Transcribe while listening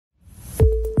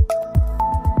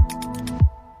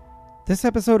This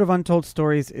episode of Untold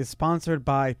Stories is sponsored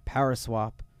by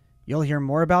Paraswap. You'll hear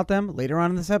more about them later on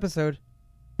in this episode.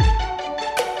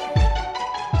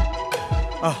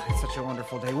 Oh, it's such a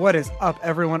wonderful day. What is up,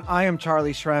 everyone? I am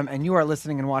Charlie Shrem, and you are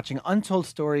listening and watching Untold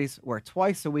Stories, where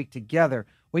twice a week together,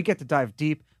 we get to dive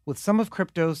deep with some of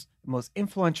crypto's most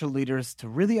influential leaders to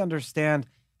really understand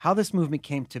how this movement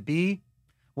came to be,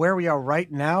 where we are right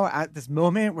now at this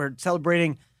moment. We're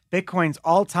celebrating Bitcoin's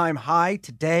all-time high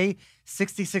today,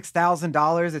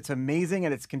 $66,000. It's amazing,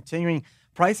 and it's continuing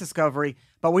price discovery.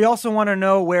 But we also want to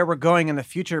know where we're going in the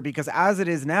future, because as it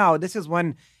is now, this is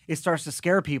when it starts to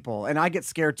scare people. And I get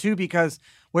scared too, because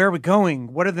where are we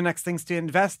going? What are the next things to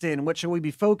invest in? What should we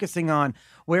be focusing on?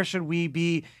 Where should we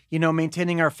be,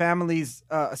 maintaining our family's,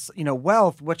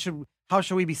 wealth? How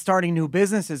should we be starting new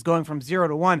businesses, going from 0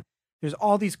 to 1? There's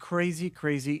all these crazy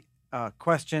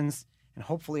questions. And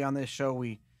hopefully on this show,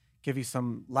 we give you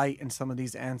some light in some of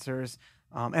these answers.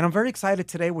 And I'm very excited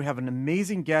today. We have an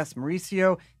amazing guest,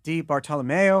 Mauricio Di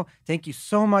Bartolomeo. Thank you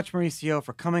so much, Mauricio,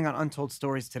 for coming on Untold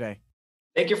Stories today.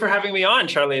 Thank you for having me on,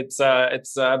 Charlie. It's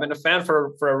I've been a fan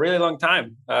for a really long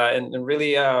time, and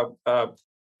really, I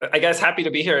guess, happy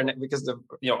to be here, and because of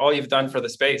all you've done for the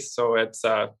space. So it's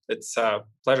a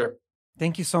pleasure.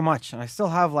 Thank you so much. And I still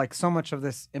have so much of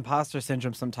this imposter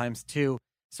syndrome sometimes too.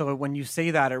 So when you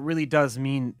say that, it really does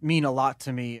mean a lot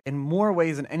to me in more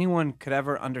ways than anyone could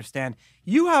ever understand.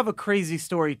 You have a crazy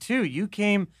story too. You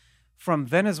came from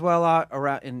Venezuela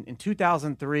around in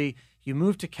 2003. You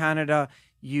moved to Canada.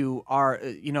 You are,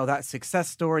 that success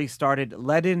story started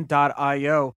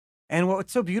Ledn.io. And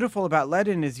what's so beautiful about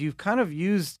Ledn is you've kind of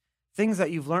used things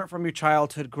that you've learned from your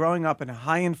childhood, growing up in a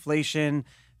high inflation,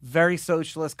 very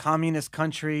socialist, communist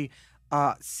country,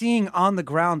 seeing on the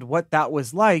ground what that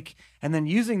was like, and then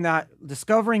using that,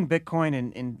 discovering Bitcoin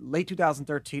in late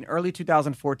 2013, early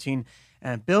 2014,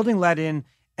 and building Ledn,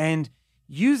 and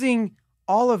using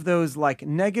all of those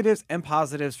negatives and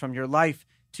positives from your life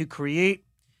to create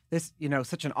this,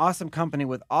 such an awesome company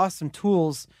with awesome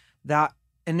tools that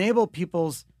enable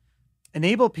people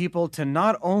to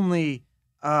not only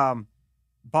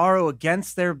borrow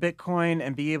against their Bitcoin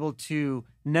and be able to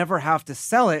never have to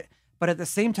sell it, but at the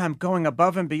same time going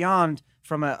above and beyond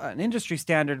from an industry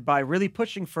standard by really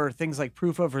pushing for things like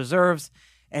proof of reserves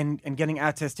and getting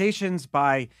attestations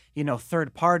by,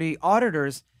 third-party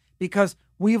auditors, because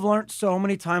we've learned so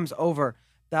many times over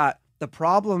that the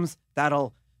problems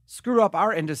that'll screw up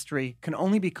our industry can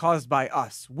only be caused by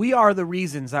us. We are the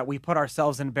reasons that we put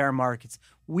ourselves in bear markets.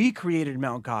 We created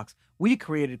Mt. Gox. We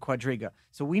created Quadriga.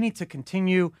 So we need to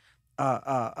continue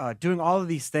doing all of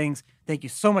these things. Thank you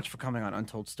so much for coming on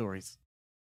Untold Stories.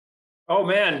 Oh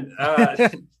man,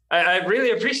 I really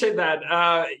appreciate that.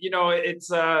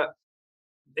 It's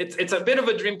a bit of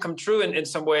a dream come true in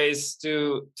some ways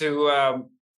to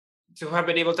have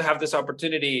been able to have this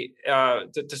opportunity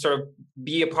to sort of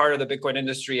be a part of the Bitcoin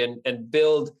industry and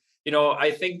build. I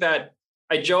think that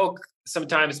I joke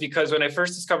sometimes, because when I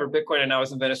first discovered Bitcoin and I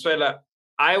was in Venezuela,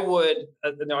 I would,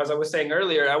 as I was saying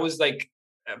earlier, I was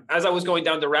as I was going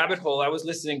down the rabbit hole, I was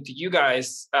listening to you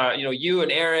guys, you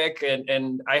and Eric,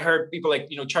 and I heard people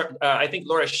I think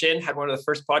Laura Shin had one of the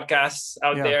first podcasts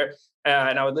out there,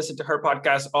 and I would listen to her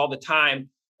podcast all the time,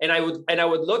 and I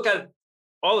would look at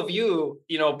all of you,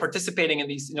 participating in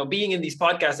these, being in these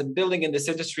podcasts and building in this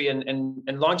industry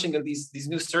and launching these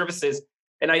new services,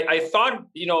 and I thought,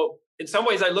 in some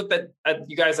ways, I looked at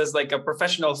you guys as a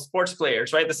professional sports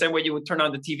players, right? The same way you would turn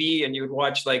on the TV and you would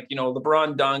watch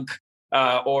LeBron dunk.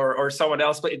 Or someone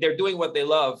else, but they're doing what they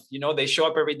love. They show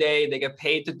up every day. They get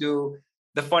paid to do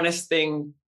the funnest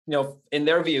thing, in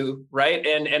their view, right?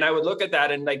 And I would look at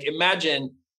that and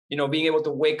imagine, being able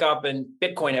to wake up in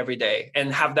Bitcoin every day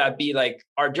and have that be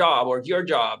our job or your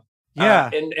job. Yeah.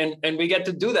 And we get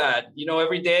to do that,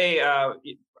 every day.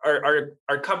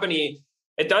 Our company,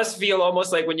 it does feel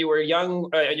almost like when you were young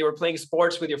and you were playing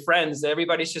sports with your friends.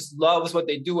 Everybody just loves what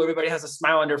they do. Everybody has a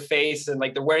smile on their face and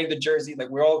they're wearing the jersey.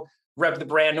 We're all rep the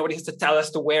brand. Nobody has to tell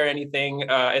us to wear anything.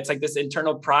 It's this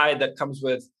internal pride that comes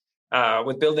with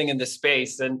building in this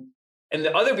space. And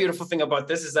the other beautiful thing about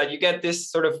this is that you get this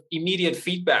sort of immediate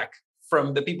feedback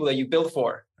from the people that you build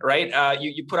for, right?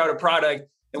 You put out a product,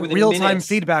 and within real-time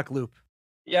feedback loop.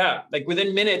 Yeah,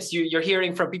 within minutes, you're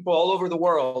hearing from people all over the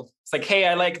world. It's hey,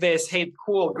 I like this. Hey,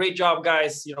 cool, great job,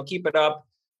 guys. Keep it up.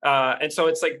 And so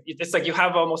it's you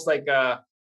have almost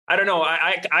I don't know.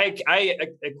 I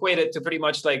equate it to pretty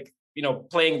much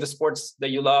playing the sports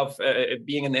that you love,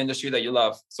 being in the industry that you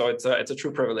love. So it's a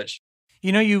true privilege.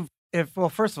 You've Well,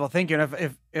 first of all, thank you.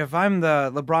 And if I'm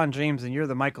the LeBron James and you're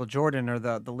the Michael Jordan or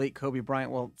the late Kobe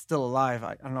Bryant, well, still alive.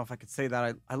 I don't know if I could say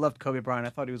that. I loved Kobe Bryant. I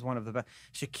thought he was one of the best.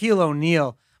 Shaquille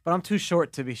O'Neal, but I'm too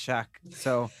short to be Shaq.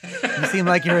 So you seem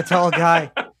like you're a tall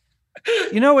guy.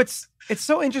 It's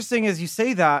so interesting as you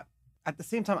say that. At the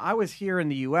same time, I was here in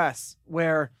the U.S.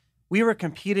 where we were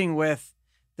competing with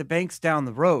the banks down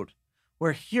the road,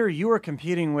 where here you were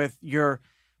competing with your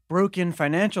broken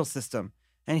financial system,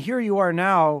 and here you are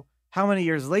now how many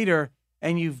years later,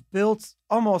 and you've built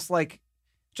almost like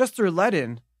just through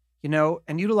Ledin,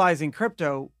 and utilizing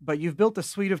crypto, but you've built a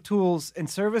suite of tools and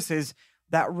services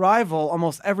that rival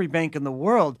almost every bank in the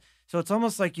world. So it's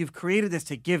almost like you've created this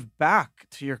to give back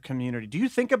to your community. Do you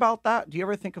think about that? Do you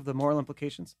ever think of the moral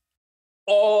implications?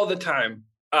 All the time.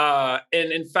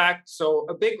 And in fact, so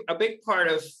a big part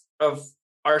of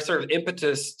our sort of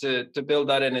impetus to build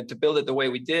that and to build it the way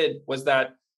we did was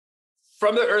that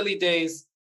from the early days.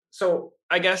 So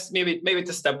I guess maybe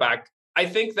to step back, I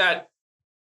think that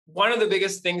one of the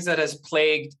biggest things that has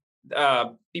plagued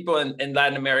people in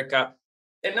Latin America,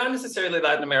 and not necessarily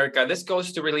Latin America, this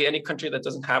goes to really any country that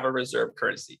doesn't have a reserve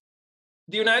currency.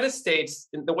 The United States,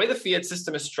 in the way the fiat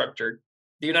system is structured,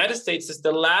 the United States is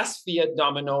the last fiat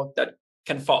domino that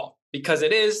can fall because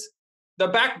it is the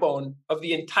backbone of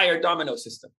the entire domino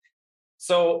system.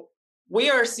 So we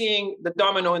are seeing the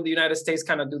domino in the United States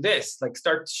kind of do this, like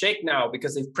start to shake now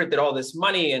because they've printed all this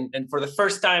money. And for the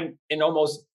first time in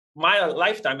almost my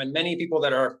lifetime, and many people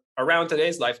that are around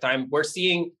today's lifetime, we're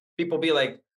seeing people be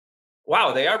like,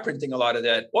 wow, they are printing a lot of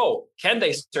debt. Whoa, can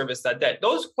they service that debt?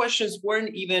 Those questions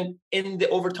weren't even in the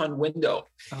Overton window,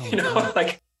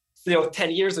 like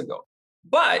 10 years ago.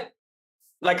 But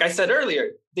like I said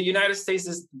earlier, the United States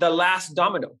is the last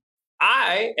domino.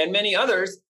 I and many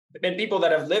others, and people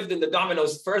that have lived in the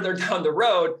dominoes further down the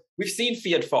road, we've seen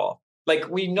fiat fall. Like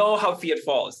we know how fiat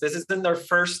falls. This isn't their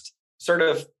first sort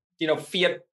of,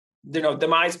 fiat,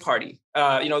 demise party.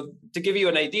 To give you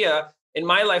an idea, in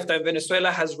my lifetime,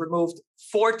 Venezuela has removed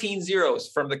 14 zeros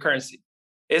from the currency.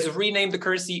 It has renamed the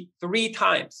currency 3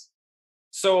 times.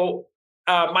 So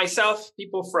myself,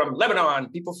 people from Lebanon,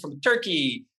 people from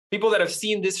Turkey, people that have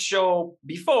seen this show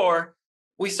before,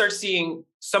 we start seeing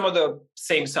some of the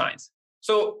same signs.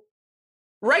 So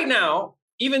right now,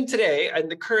 even today, in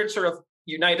the current sort of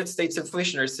United States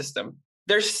inflationary system,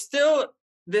 there's still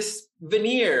this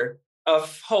veneer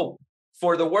of hope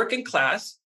for the working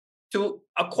class to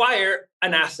acquire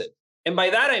an asset. And by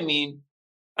that, I mean,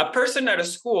 a person at a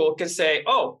school can say,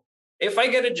 oh, if I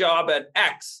get a job at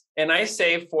X and I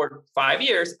save for 5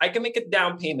 years, I can make a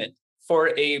down payment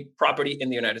for a property in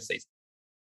the United States.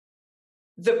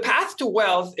 The path to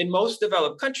wealth in most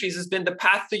developed countries has been the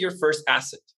path to your first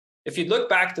asset. If you look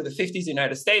back to the 50s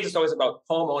United States, it's always about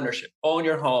home ownership, own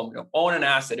your home, own an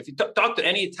asset. If you talk to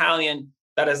any Italian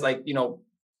that is like,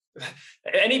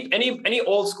 any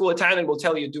old school Italian will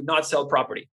tell you, do not sell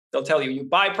property. They'll tell you, you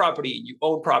buy property, you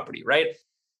own property, right?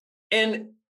 And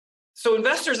so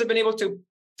investors have been able to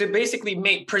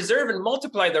basically preserve and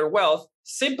multiply their wealth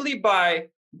simply by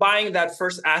buying that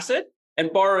first asset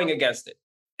and borrowing against it.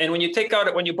 And when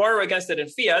you borrow against it in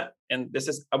fiat, and this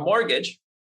is a mortgage,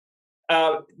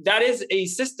 that is a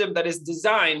system that is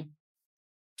designed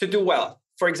to do well.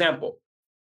 For example,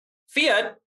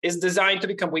 fiat is designed to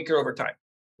become weaker over time,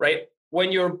 right?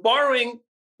 When you're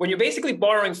basically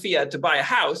borrowing fiat to buy a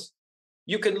house,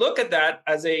 you can look at that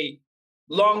as a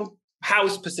long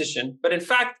house position, but in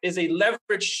fact is a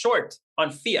leverage short on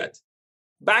fiat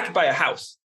backed by a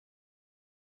house.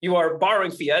 You are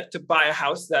borrowing fiat to buy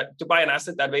an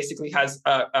asset that basically has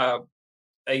a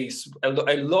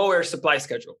lower supply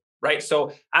schedule, right?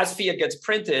 So as fiat gets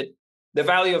printed, the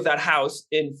value of that house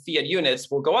in fiat units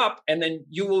will go up, and then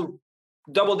you will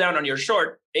double down on your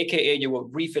short, aka you will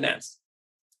refinance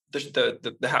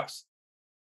the house.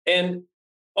 And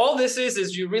all this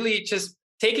is you really just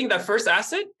taking that first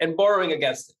asset and borrowing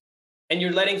against it, and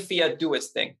you're letting fiat do its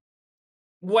thing.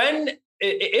 When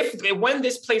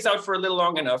this plays out for a little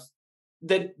long enough,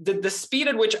 the speed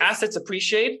at which assets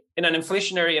appreciate in an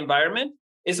inflationary environment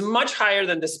is much higher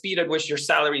than the speed at which your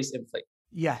salaries inflate.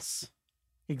 Yes,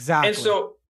 exactly. And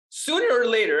so sooner or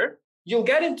later, you'll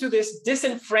get into this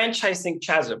disenfranchising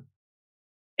chasm.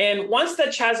 And once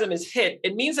that chasm is hit,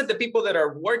 it means that the people that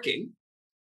are working,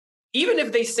 even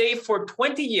if they save for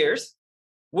 20 years,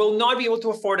 will not be able to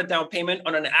afford a down payment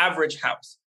on an average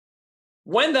house.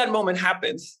 When that moment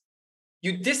happens,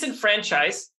 you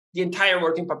disenfranchise the entire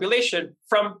working population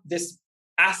from this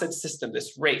asset system,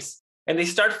 this race, and they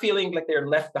start feeling like they're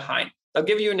left behind. I'll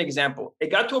give you an example.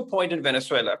 It got to a point in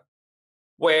Venezuela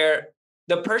where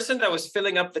the person that was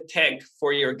filling up the tank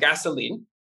for your gasoline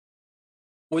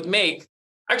would make,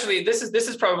 actually, this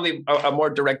is probably a more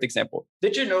direct example.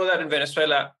 Did you know that in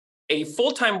Venezuela, a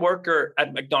full-time worker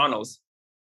at McDonald's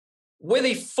with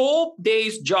a full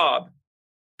day's job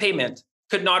payment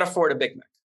could not afford a Big Mac?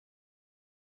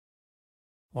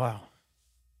 Wow.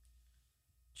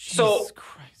 So Jesus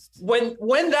Christ.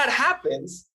 when that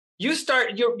happens, you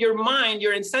start your mind,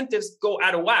 your incentives go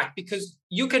out of whack because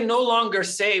you can no longer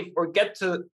save or get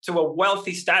to a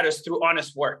wealthy status through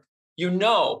honest work. You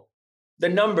know, the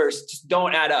numbers just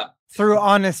don't add up. Through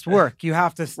honest work, you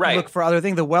have to Right. look for other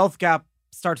things. The wealth gap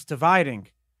starts dividing.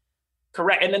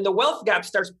 Correct. And then the wealth gap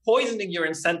starts poisoning your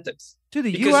incentives. Dude,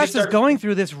 the Because you U.S. is start- going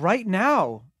through this right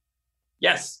now.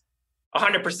 Yes,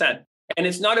 100%. And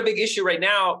it's not a big issue right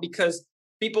now because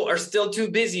people are still too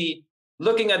busy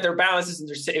looking at their balances and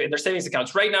their savings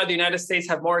accounts. Right now, the United States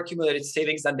have more accumulated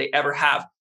savings than they ever have.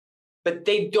 But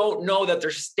they don't know that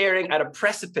they're staring at a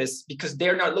precipice because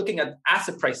they're not looking at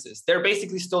asset prices. They're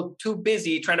basically still too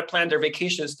busy trying to plan their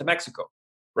vacations to Mexico,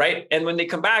 right? And when they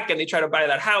come back and they try to buy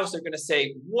that house, they're going to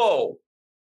say, whoa,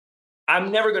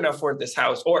 I'm never going to afford this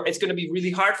house, or it's going to be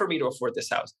really hard for me to afford this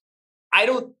house. I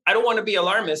don't want to be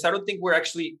alarmist. I don't think we're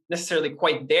actually necessarily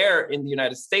quite there in the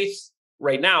United States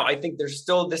right now. I think there's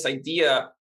still this idea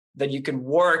that you can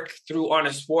work through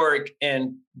honest work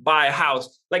and buy a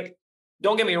house. Like,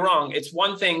 don't get me wrong. It's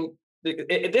one thing.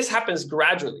 This happens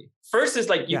gradually. First is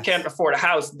like you Yes. can't afford a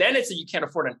house. Then it's that you can't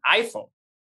afford an iPhone,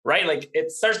 right? Like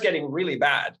it starts getting really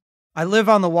bad. I live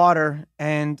on the water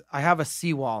and I have a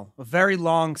seawall, a very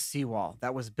long seawall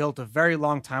that was built a very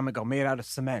long time ago, made out of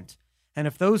cement. And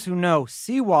if those who know,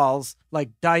 seawalls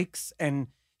like dikes and,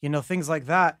 things like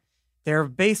that, they're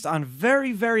based on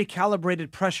very, very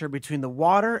calibrated pressure between the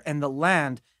water and the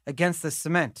land against the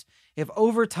cement. If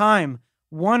over time,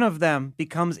 one of them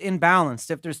becomes imbalanced,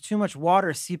 if there's too much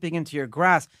water seeping into your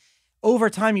grass, over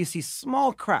time you see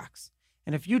small cracks.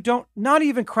 And if you don't, not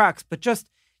even cracks, but just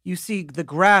you see the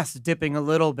grass dipping a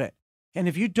little bit. And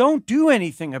if you don't do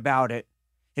anything about it,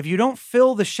 if you don't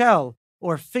fill the shell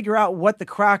or figure out what the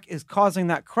crack is causing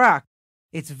that crack,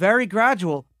 it's very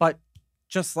gradual, but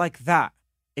just like that,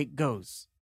 it goes.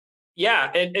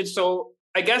 Yeah. And so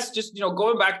I guess just,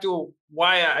 going back to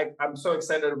why I'm so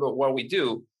excited about what we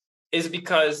do is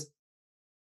because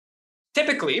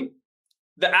typically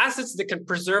the assets that can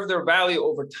preserve their value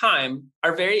over time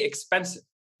are very expensive.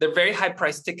 They're very high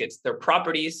price tickets. They're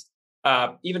properties,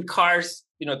 even cars,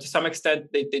 to some extent,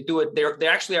 they do it. They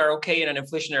actually are okay in an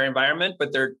inflationary environment,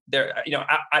 but they're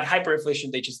at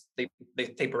hyperinflation, they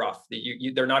taper off.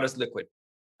 They're not as liquid.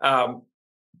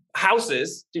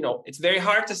 Houses, it's very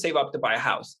hard to save up to buy a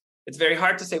house. It's very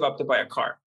hard to save up to buy a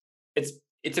car.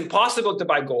 It's impossible to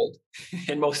buy gold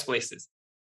in most places.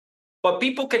 But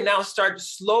people can now start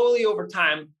slowly over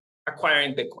time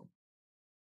acquiring Bitcoin.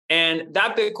 And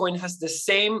that Bitcoin has the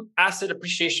same asset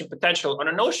appreciation potential on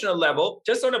a notional level,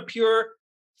 just on a pure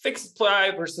fixed supply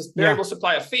versus variable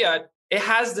supply of fiat. It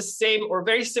has the same or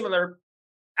very similar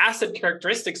asset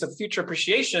characteristics of future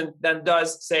appreciation than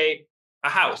does, say, a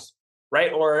house,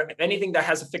 right? Or anything that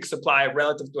has a fixed supply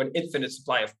relative to an infinite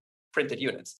supply of printed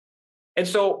units. And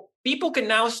so people can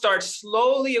now start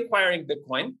slowly acquiring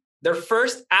Bitcoin, their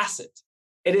first asset.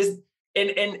 It is,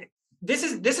 and this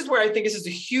is where I think this is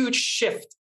a huge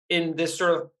shift in this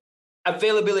sort of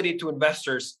availability to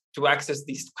investors to access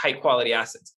these high quality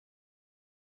assets.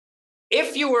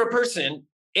 If you were a person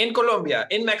in Colombia,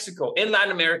 in Mexico, in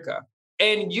Latin America,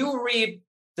 and you read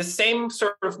the same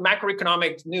sort of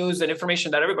macroeconomic news and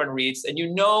information that everyone reads, and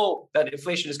you know that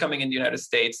inflation is coming in the United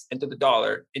States, into the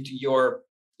dollar, into your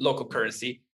local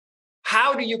currency,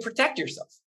 how do you protect yourself?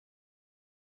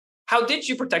 How did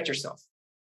you protect yourself?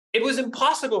 It was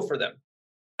impossible for them.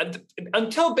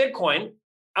 Until Bitcoin,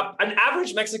 an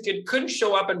average Mexican couldn't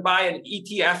show up and buy an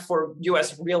ETF for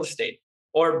US real estate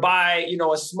or buy,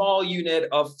 a small unit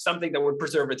of something that would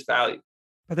preserve its value.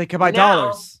 But they could buy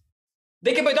dollars.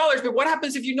 They can buy dollars, but what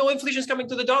happens if inflation is coming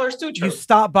to the dollars too, Charlie? You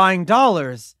stop buying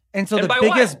dollars. And so the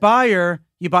biggest buyer,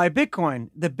 you buy Bitcoin.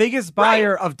 The biggest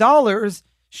buyer of dollars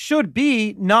should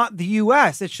be not the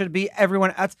US. It should be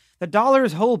everyone else. The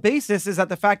dollar's whole basis is that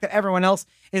the fact that everyone else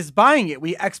is buying it.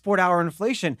 We export our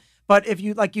inflation. But if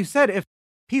you, like you said, if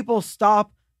people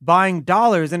stop buying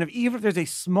dollars, and even if there's a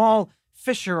small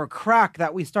fissure or crack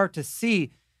that we start to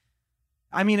see,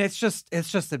 I mean, it's just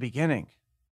the beginning.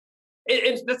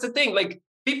 That's the thing. Like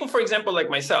people, for example, like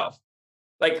myself,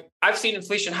 like I've seen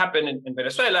inflation happen in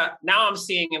Venezuela. Now I'm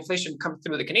seeing inflation come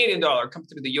through the Canadian dollar, come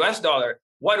through the US dollar.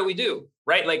 What do we do?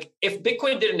 Right? Like if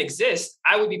Bitcoin didn't exist,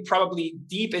 I would be probably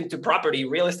deep into property,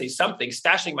 real estate, something,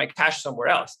 stashing my cash somewhere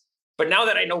else. But now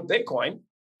that I know Bitcoin,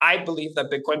 I believe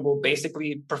that Bitcoin will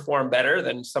basically perform better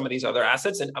than some of these other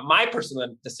assets. And my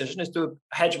personal decision is to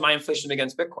hedge my inflation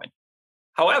against Bitcoin.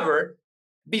 However,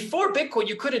 before Bitcoin,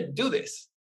 you couldn't do this.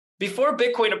 Before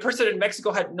Bitcoin, a person in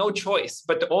Mexico had no choice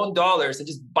but to own dollars and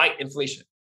just bite inflation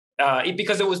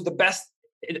because it was the best,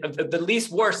 the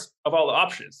least worst of all the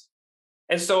options.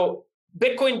 And so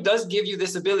Bitcoin does give you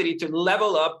this ability to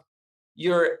level up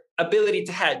your ability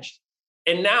to hedge.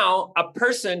 And now a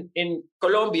person in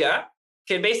Colombia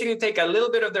can basically take a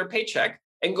little bit of their paycheck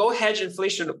and go hedge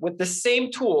inflation with the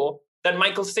same tool that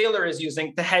Michael Saylor is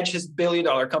using to hedge his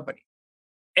billion-dollar company.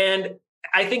 And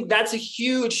I think that's a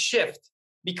huge shift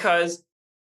because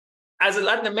as a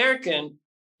Latin American,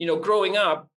 growing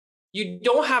up, you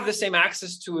don't have the same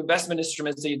access to investment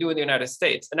instruments that you do in the United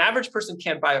States. An average person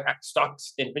can't buy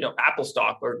stocks in, Apple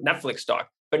stock or Netflix stock,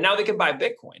 but now they can buy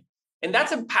Bitcoin. And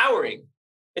that's empowering.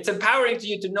 It's empowering to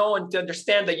you to know and to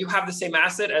understand that you have the same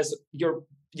asset as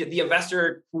the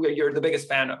investor who you're the biggest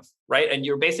fan of, right? And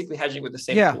you're basically hedging with the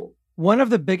same tool. One of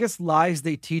the biggest lies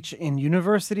they teach in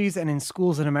universities and in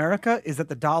schools in America is that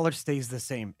the dollar stays the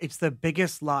same. It's the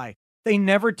biggest lie. They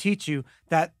never teach you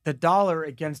that the dollar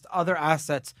against other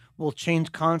assets will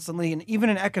change constantly. And even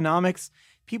in economics,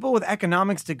 people with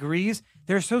economics degrees,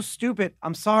 they're so stupid.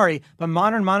 I'm sorry, but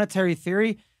modern monetary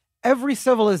theory, every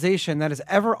civilization that has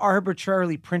ever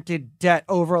arbitrarily printed debt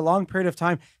over a long period of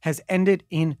time has ended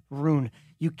in ruin.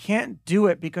 You can't do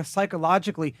it because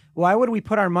psychologically, why would we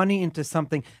put our money into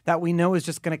something that we know is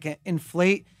just going to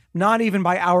inflate, not even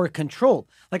by our control?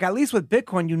 Like at least with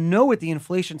Bitcoin, you know what the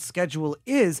inflation schedule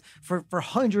is for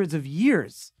hundreds of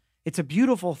years. It's a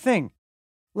beautiful thing.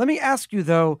 Let me ask you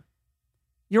though,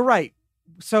 you're right.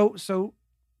 So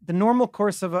the normal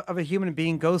course of a human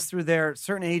being goes through their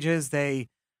certain ages, they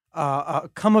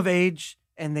come of age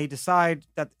and they decide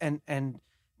that, and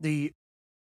the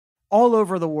all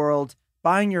over the world,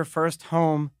 buying your first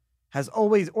home has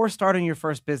always, or starting your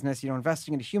first business,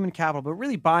 investing into human capital, but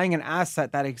really buying an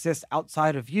asset that exists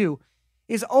outside of you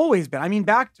is always been,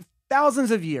 back to thousands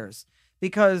of years,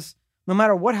 because no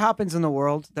matter what happens in the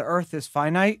world, the earth is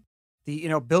finite.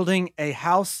 Building a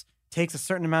house takes a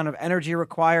certain amount of energy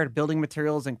required, building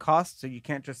materials and costs, so you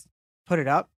can't just put it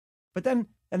up. But then,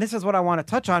 and this is what I want to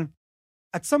touch on,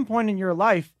 at some point in your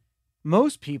life,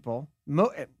 most people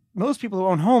who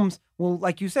own homes will,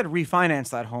 like you said, refinance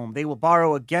that home. They will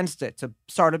borrow against it to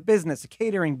start a business, a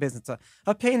catering business,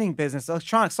 a painting business,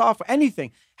 electronic software,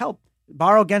 anything. Help,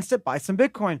 borrow against it, buy some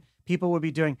Bitcoin. People would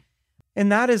be doing.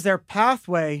 And that is their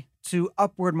pathway to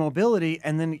upward mobility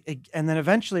and then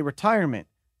eventually retirement.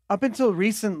 Up until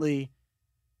recently,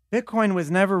 Bitcoin was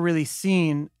never really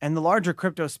seen in the larger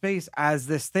crypto space as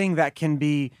this thing that can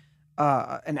be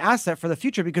an asset for the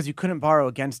future because you couldn't borrow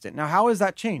against it. Now, how has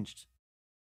that changed?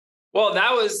 Well,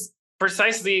 that was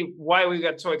precisely why we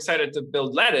got so excited to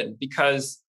build Ledn,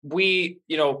 because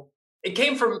it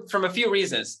came from a few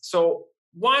reasons. So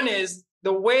one is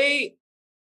the way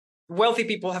wealthy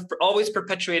people have always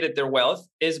perpetuated their wealth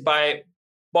is by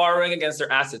borrowing against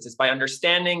their assets. It's by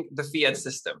understanding the fiat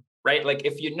system, right? Like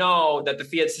if you know that the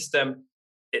fiat system,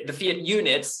 the fiat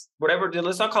units, whatever,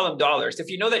 let's not call them dollars. If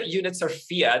you know that units of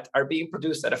fiat are being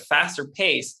produced at a faster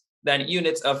pace than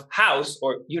units of house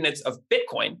or units of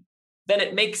Bitcoin, then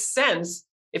it makes sense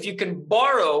if you can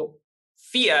borrow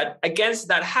fiat against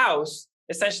that house,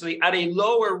 essentially at a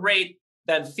lower rate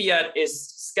than fiat is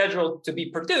scheduled to be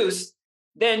produced,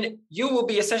 then you will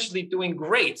be essentially doing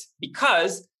great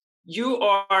because you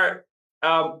are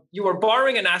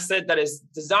borrowing an asset that is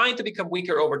designed to become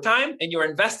weaker over time, and you're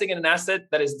investing in an asset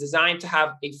that is designed to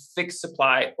have a fixed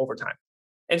supply over time.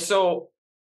 And so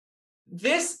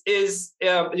this is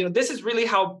really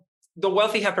how the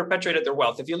wealthy have perpetuated their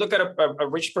wealth. If you look at a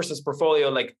rich person's portfolio,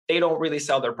 like they don't really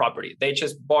sell their property. They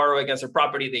just borrow against their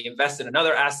property. They invest in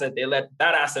another asset. They let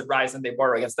that asset rise and they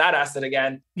borrow against that asset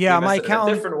again. Yeah, my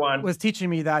accountant was teaching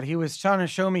me that. He was trying to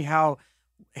show me how,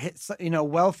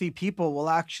 wealthy people will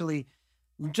actually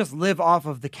just live off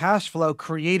of the cash flow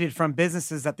created from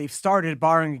businesses that they've started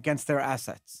borrowing against their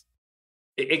assets.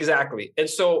 Exactly.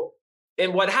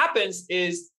 And what happens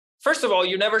is, first of all,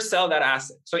 you never sell that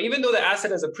asset. So even though the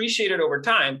asset has appreciated over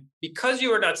time, because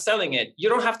you are not selling it, you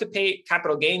don't have to pay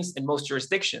capital gains in most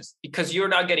jurisdictions because you're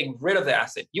not getting rid of the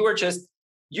asset. You are just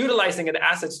utilizing the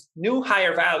asset's new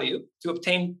higher value to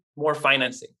obtain more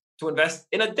financing, to invest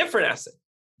in a different asset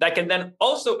that can then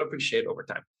also appreciate over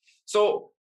time.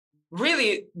 So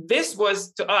really, this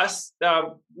was to us,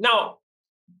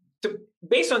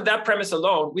 based on that premise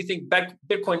alone, we think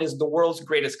Bitcoin is the world's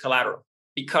greatest collateral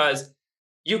because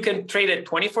you can trade it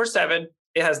 24/7.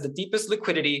 It has the deepest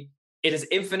liquidity. It is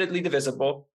infinitely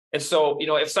divisible. And so,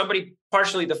 if somebody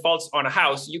partially defaults on a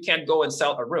house, you can't go and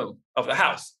sell a room of the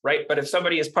house, right? But if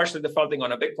somebody is partially defaulting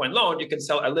on a Bitcoin loan, you can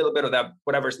sell a little bit of that,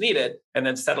 whatever's needed, and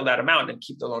then settle that amount and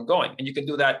keep the loan going. And you can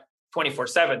do that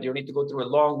 24/7. You don't need to go through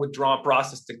a long withdrawal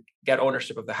process to get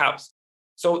ownership of the house.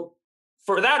 So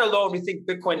for that alone, we think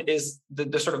Bitcoin is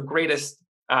the sort of greatest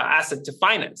asset to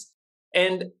finance.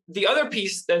 And the other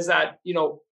piece is that,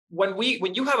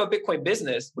 when you have a Bitcoin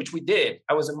business, which we did,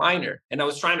 I was a miner and I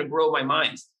was trying to grow my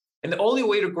mines. And the only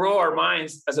way to grow our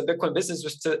mines as a Bitcoin business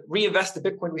was to reinvest the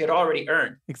Bitcoin we had already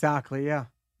earned. Exactly. Yeah.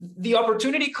 The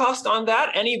opportunity cost on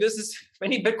that, any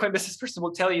Bitcoin business person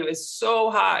will tell you, is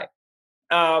so high.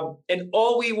 And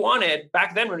all we wanted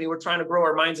back then when we were trying to grow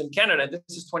our mines in Canada,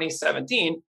 this is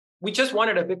 2017, we just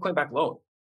wanted a Bitcoin-backed loan.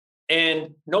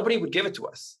 And nobody would give it to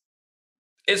us.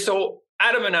 And so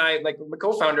Adam and I, like my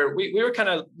co-founder, we were kind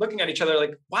of looking at each other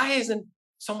like, why isn't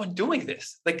someone doing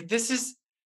this? Like, this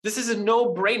is a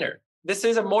no-brainer. This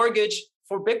is a mortgage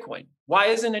for Bitcoin. Why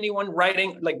isn't anyone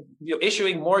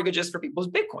issuing mortgages for people's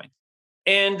Bitcoin?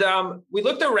 And we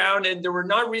looked around and there were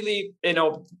not really,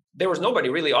 there was nobody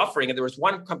really offering it. There was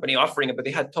one company offering it, but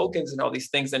they had tokens and all these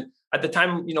things. And at the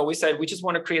time, we said, we just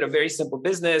want to create a very simple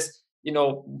business.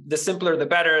 The simpler, the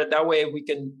better. That way we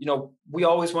can, we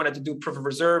always wanted to do proof of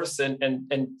reserves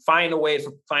and find a way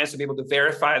for clients to be able to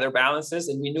verify their balances.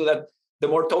 And we knew that the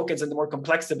more tokens and the more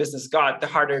complex the business got, the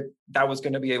harder that was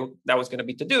going to be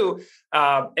to do.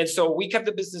 And so we kept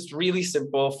the business really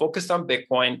simple, focused on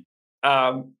Bitcoin.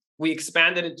 We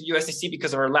expanded into USDC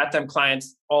because of our LATAM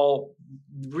clients all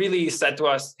really said to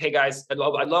us, hey guys, I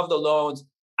love the loans.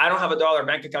 I don't have $1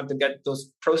 bank account to get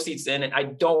those proceeds in, and I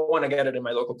don't want to get it in my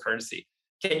local currency.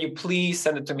 Can you please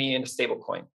send it to me in a stable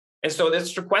coin? And so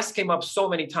this request came up so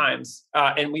many times.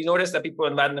 And we noticed that people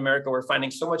in Latin America were finding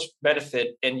so much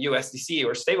benefit in USDC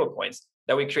or stable coins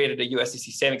that we created a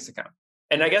USDC savings account.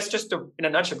 And I guess just in a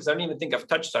nutshell, because I don't even think I've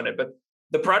touched on it, but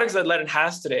the products that Ledn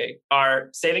has today are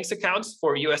savings accounts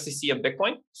for USDC and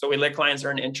Bitcoin. So we let clients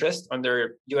earn interest on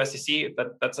their USDC.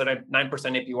 That's at a 9%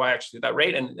 APY, actually, that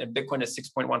rate. And Bitcoin is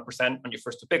 6.1% on your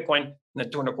first to Bitcoin and then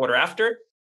 2.25% after.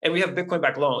 And we have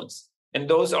Bitcoin-backed loans. And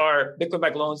those are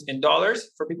Bitcoin-backed loans in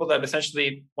dollars for people that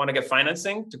essentially want to get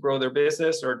financing to grow their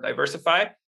business or diversify.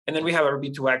 And then we have our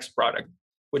B2X product,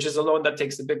 which is a loan that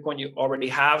takes the Bitcoin you already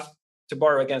have to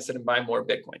borrow against it and buy more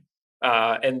Bitcoin.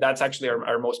 And that's actually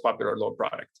our most popular loan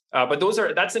product. But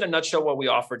that's in a nutshell what we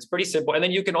offer. It's pretty simple. And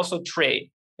then you can also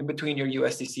trade in between your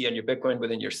USDC and your Bitcoin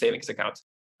within your savings accounts.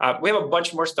 We have a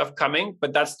bunch more stuff coming,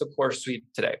 but that's the core suite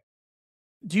today.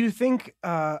 Do you think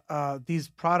these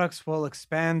products will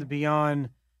expand beyond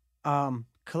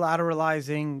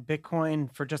collateralizing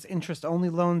Bitcoin for just interest-only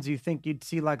loans? Do you think you'd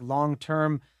see like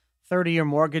long-term 30-year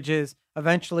mortgages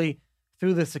eventually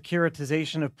through the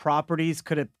securitization of properties?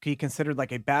 Could it be considered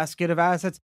like a basket of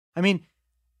assets? I mean,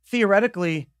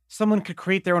 theoretically, someone could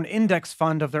create their own index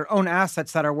fund of their own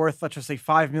assets that are worth, let's just say,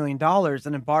 $5 million and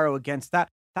then borrow against that.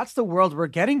 That's the world we're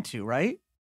getting to, right?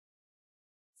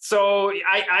 So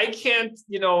I can't,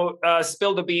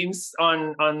 spill the beans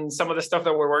on some of the stuff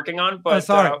that we're working on, but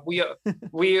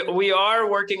we are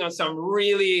working on some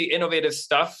really innovative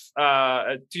stuff.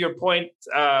 To your point,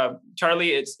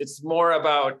 Charlie, it's more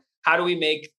about how do we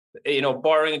make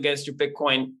borrowing against your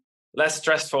Bitcoin less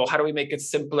stressful? How do we make it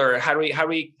simpler? How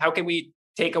can we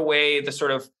take away the sort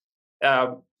of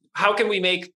how can we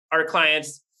make our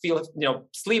clients feel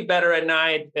sleep better at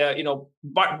night?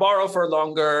 Borrow for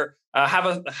longer. Have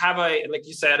a like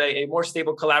you said a more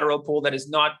stable collateral pool that is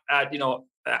not at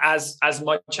as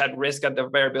much at risk at the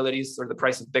variabilities or the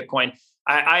price of Bitcoin.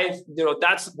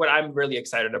 That's what I'm really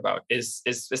excited about is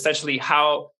essentially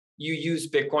how you use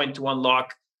Bitcoin to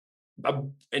unlock a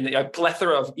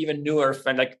plethora of even newer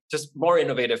and just more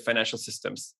innovative financial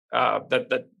systems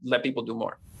that let people do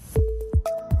more.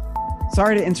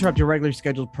 Sorry to interrupt your regularly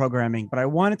scheduled programming, but I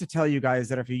wanted to tell you guys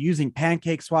that if you're using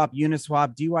PancakeSwap,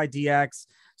 Uniswap, DYDX,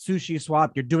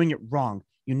 SushiSwap, you're doing it wrong.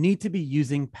 You need to be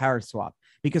using Paraswap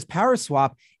because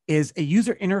Paraswap is a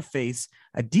user interface,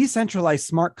 a decentralized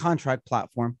smart contract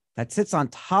platform that sits on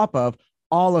top of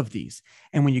all of these.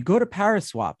 And when you go to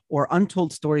Paraswap or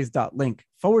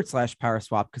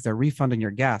untoldstories.link/Paraswap, because they're refunding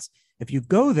your gas, if you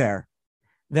go there,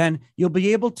 then you'll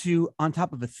be able to, on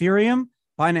top of Ethereum,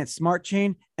 Binance Smart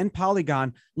Chain, and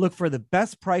Polygon, look for the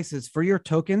best prices for your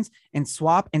tokens and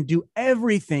swap and do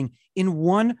everything in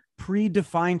one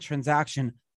predefined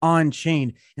transaction on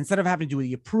chain. Instead of having to do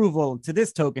the approval to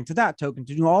this token, to that token,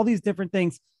 to do all these different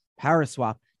things,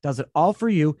 Paraswap does it all for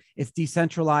you. It's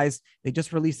decentralized. They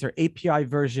just released their API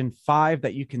version 5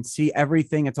 that you can see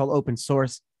everything. It's all open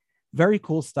source. Very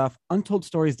cool stuff.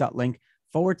 Untoldstories.link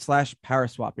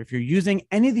Paraswap. If you're using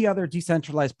any of the other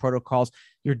decentralized protocols,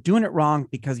 you're doing it wrong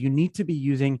because you need to be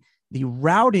using the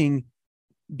routing,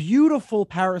 beautiful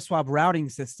Paraswap routing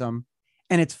system,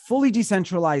 and it's fully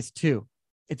decentralized too.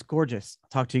 It's gorgeous. I'll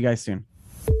talk to you guys soon.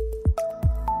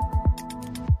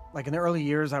 Like in the early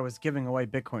years, I was giving away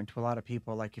Bitcoin to a lot of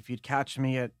people. Like if you'd catch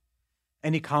me at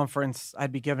any conference,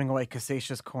 I'd be giving away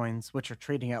Casascius coins, which are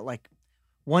trading at like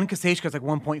one Casascius is like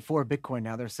 1.4 Bitcoin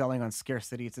now. They're selling on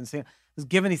scarcity. It's insane. I was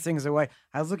giving these things away.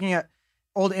 I was looking at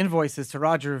old invoices to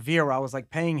Roger Ver where I was like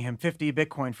paying him 50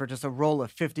 Bitcoin for just a roll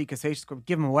of 50 Casascius coins,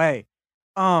 give them away.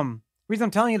 Reason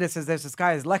I'm telling you this is there's this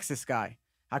guy is Lexus Guy.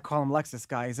 I call him Lexus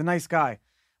Guy. He's a nice guy.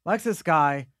 Lexus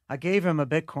Guy, I gave him a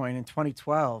Bitcoin in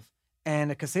 2012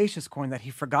 and a Casascius coin that he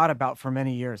forgot about for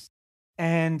many years.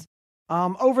 And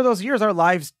over those years, our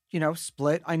lives,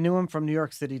 split. I knew him from New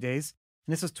York City days.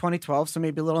 And this was 2012, so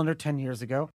maybe a little under 10 years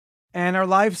ago. And our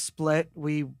lives split.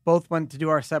 We both went to do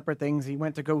our separate things. He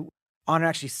went to go on and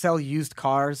actually sell used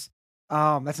cars.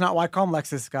 That's not why I call him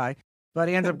Lexus Guy. But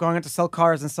he ended up going on to sell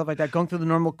cars and stuff like that, going through the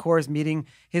normal course, meeting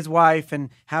his wife and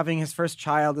having his first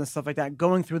child and stuff like that,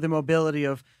 going through the mobility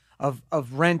of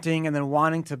renting and then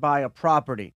wanting to buy a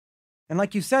property. And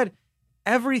like you said,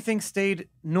 everything stayed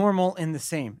normal and the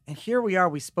same. And here we are.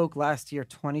 We spoke last year,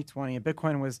 2020, and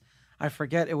Bitcoin was, I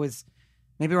forget, it was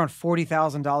maybe around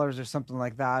 $40,000 or something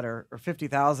like that, or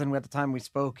 50,000 at the time we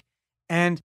spoke.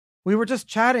 And we were just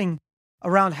chatting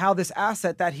around how this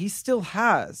asset that he still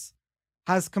has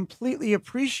completely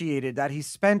appreciated, that he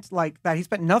spent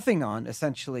nothing on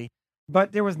essentially,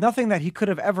 but there was nothing that he could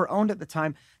have ever owned at the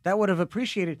time that would have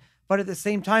appreciated. But at the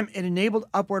same time, it enabled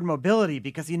upward mobility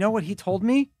because you know what he told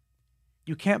me?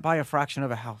 You can't buy a fraction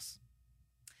of a house.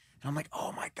 And I'm like,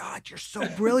 oh my God, you're so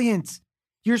brilliant.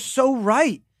 You're so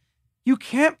right. You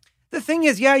can't. The thing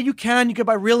is, yeah, you can. You can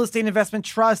buy real estate investment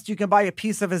trust. You can buy a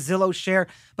piece of a Zillow share.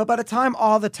 But by the time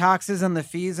all the taxes and the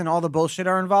fees and all the bullshit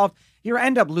are involved, you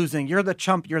end up losing. You're the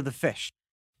chump. You're the fish.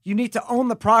 You need to own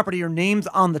the property. Your name's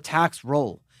on the tax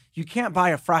roll. You can't buy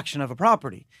a fraction of a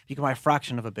property. You can buy a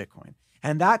fraction of a Bitcoin.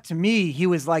 And that to me, he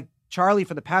was like, Charlie,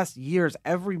 for the past years,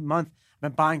 every month, I've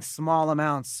been buying small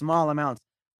amounts.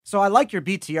 So I like your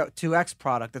BT2X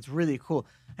product. That's really cool.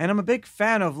 And I'm a big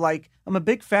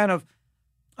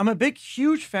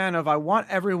huge fan of, I want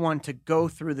everyone to go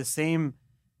through the same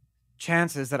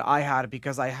chances that I had,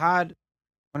 because I had,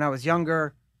 when I was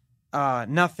younger,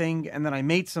 nothing. And then I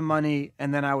made some money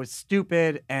and then I was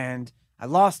stupid and I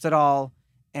lost it all.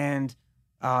 And,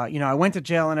 I went to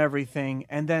jail and everything.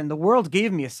 And then the world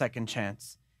gave me a second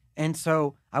chance. And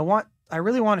so I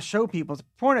really want to show people, the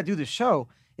point I do the show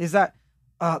is that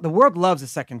the world loves a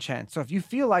second chance. So if you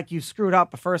feel like you screwed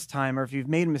up the first time or if you've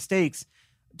made mistakes,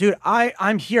 dude,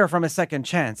 I'm here from a second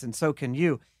chance, and so can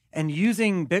you. And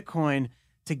using Bitcoin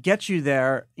to get you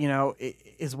there,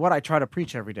 is what I try to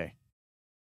preach every day.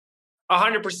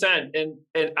 100%,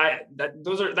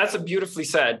 that's a beautifully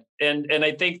said. And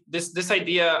I think this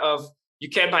idea of you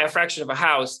can't buy a fraction of a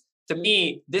house, to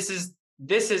me, this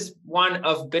is one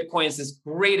of Bitcoin's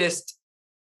greatest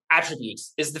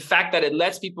attributes, is the fact that it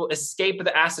lets people escape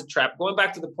the asset trap. Going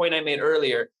back to the point I made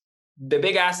earlier, the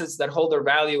big assets that hold their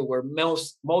value were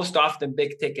most often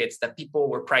big tickets that people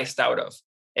were priced out of.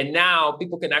 And now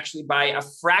people can actually buy a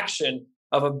fraction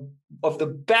of the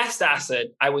best asset,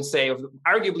 I would say, of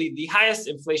arguably the highest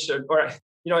inflation, or,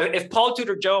 if Paul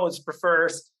Tudor Jones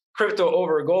prefers crypto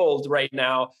over gold right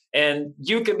now, and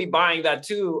you can be buying that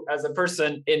too as a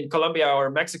person in Colombia or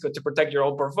Mexico to protect your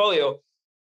own portfolio,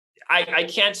 I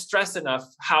can't stress enough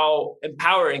how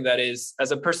empowering that is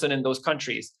as a person in those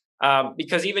countries.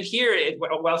 Because even here,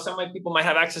 while some people might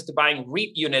have access to buying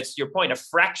REIT units, to your point, a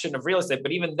fraction of real estate,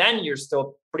 but even then you're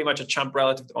still pretty much a chump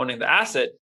relative to owning the asset.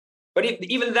 But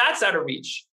even that's out of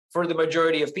reach for the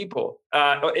majority of people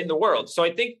in the world. So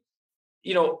I think,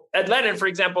 at Ledn, for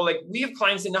example, like we have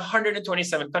clients in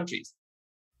 127 countries.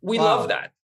 We love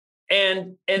that.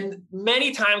 And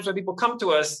many times when people come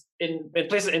to us in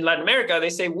places in Latin America, they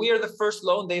say we are the first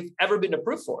loan they've ever been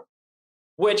approved for,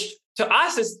 which to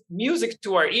us is music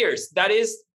to our ears. That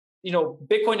is,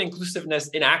 Bitcoin inclusiveness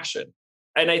in action.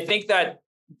 And I think that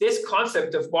this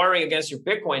concept of borrowing against your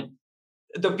Bitcoin,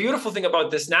 the beautiful thing about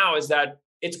this now is that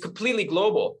it's completely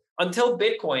global. Until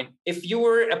Bitcoin, if you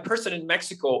were a person in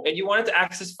Mexico and you wanted to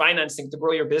access financing to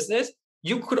grow your business,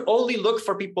 you could only look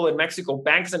for people in Mexico,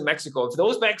 banks in Mexico. If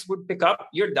those banks would pick up,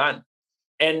 you're done.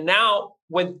 And now,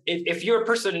 if you're a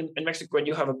person in Mexico and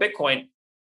you have a Bitcoin,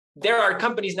 there are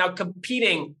companies now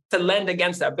competing to lend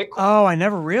against that Bitcoin. Oh, I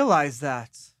never realized that.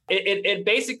 It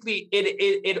basically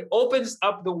opens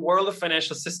up the world of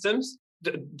financial systems.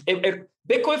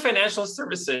 Bitcoin financial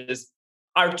services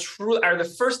are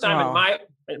the first time Wow.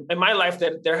 in my life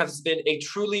that there has been a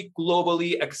truly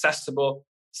globally accessible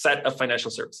set of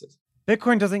financial services.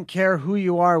 Bitcoin doesn't care who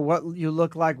you are, what you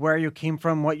look like, where you came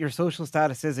from, what your social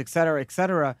status is, et cetera, et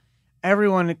cetera.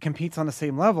 Everyone competes on the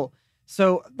same level.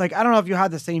 So, like, I don't know if you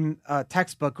had the same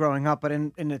textbook growing up, but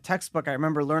in the textbook, I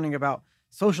remember learning about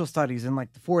social studies in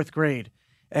like the fourth grade.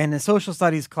 And in social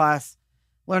studies class,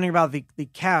 learning about the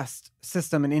caste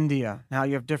system in India, how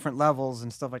you have different levels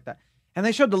and stuff like that. And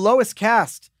they showed the lowest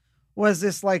caste was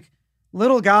this like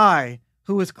little guy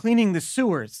who was cleaning the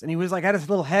sewers, and he was like had his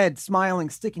little head smiling,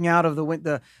 sticking out of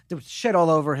the shit all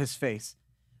over his face.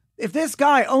 If this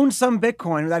guy owned some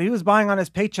Bitcoin that he was buying on his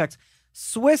paychecks,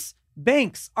 Swiss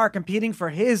banks are competing for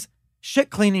his shit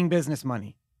cleaning business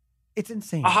money. It's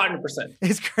insane. 100%.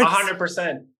 It's A crazy.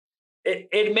 100%.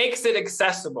 It makes it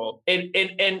accessible.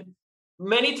 And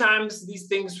many times these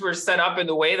things were set up in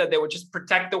the way that they would just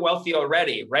protect the wealthy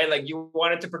already, right? Like you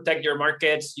wanted to protect your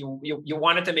markets. You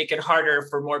wanted to make it harder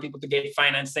for more people to get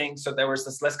financing. So there was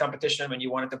this less competition when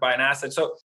you wanted to buy an asset.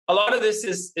 So a lot of this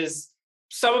is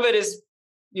some of it is,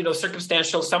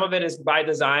 circumstantial. Some of it is by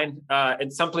design. In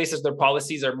some places, their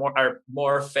policies are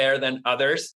more fair than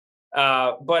others.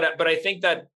 But I think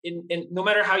that in no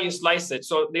matter how you slice it.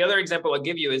 So the other example I'll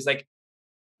give you is like,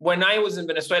 when I was in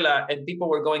Venezuela and people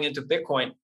were going into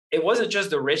Bitcoin, it wasn't just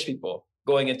the rich people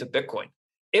going into Bitcoin.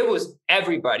 It was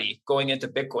everybody going into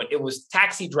Bitcoin. It was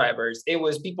taxi drivers. It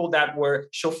was people that were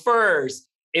chauffeurs.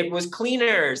 It was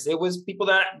cleaners. It was people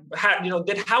that had,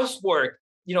 did housework.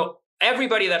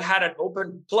 Everybody that had an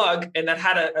open plug and that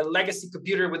had a legacy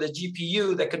computer with a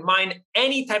GPU that could mine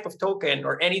any type of token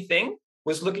or anything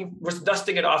was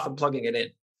dusting it off and plugging it in.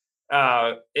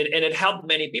 And it helped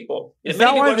many people. Is Many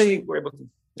that people why actually they were able to.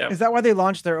 Yeah. Is that why they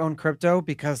launched their own crypto?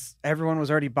 Because everyone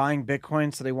was already buying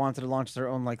Bitcoin, so they wanted to launch their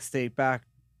own like state-backed.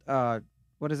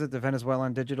 What is it? The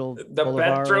Venezuelan Digital The Bolivar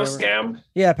or Petro whatever. scam.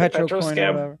 Yeah, The Petro Petrocoin or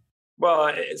scam. whatever.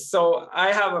 Well, so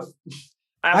I have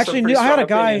I some actually pretty knew I had strong a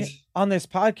guy opinions. on this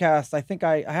podcast. I think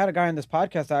I had a guy on this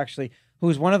podcast actually who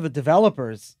was one of the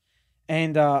developers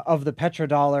and of the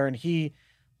petrodollar, and he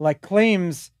like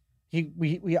claims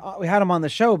we had him on the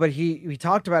show, but he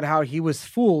talked about how he was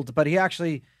fooled, but he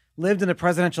actually lived in a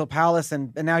presidential palace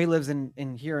and now he lives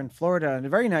in here in Florida, and a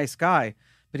very nice guy,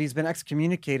 but he's been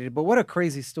excommunicated. But what a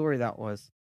crazy story that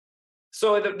was.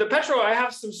 So the Petro, I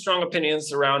have some strong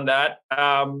opinions around that.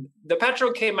 The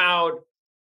Petro came out.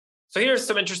 So here's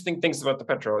some interesting things about the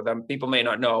Petro that people may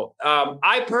not know.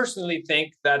 I personally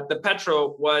think that the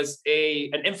Petro was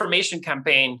an information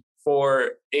campaign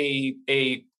for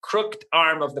a crooked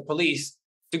arm of the police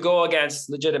to go against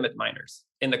legitimate miners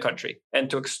in the country and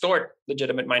to extort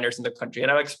legitimate miners in the country.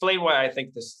 And I'll explain why I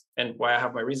think this and why I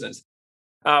have my reasons.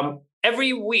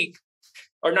 Every week,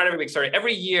 or not every week, sorry,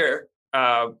 every year,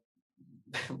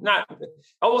 not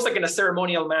almost like in a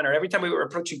ceremonial manner, every time we were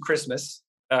approaching Christmas,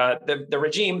 the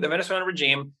Venezuelan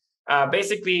regime,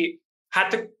 basically had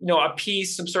to,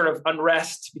 appease some sort of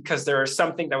unrest because there was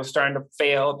something that was starting to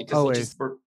fail because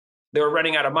they were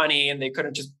running out of money and they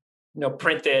couldn't just,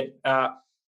 print it.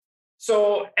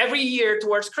 So every year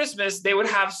towards Christmas, they would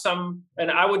have and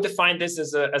I would define this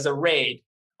as a raid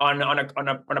on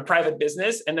a private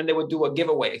business, and then they would do a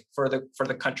giveaway for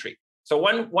the country. So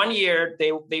one year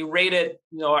they raided,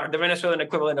 the Venezuelan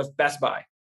equivalent of Best Buy,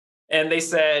 and they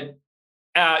said,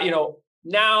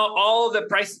 now all the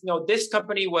price, this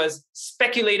company was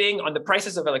speculating on the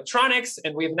prices of electronics,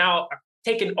 and we've now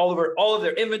taken over all of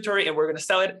their inventory, and we're going to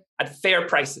sell it at fair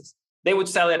prices. They would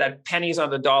sell it at pennies on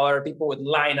the dollar. People would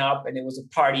line up, and it was a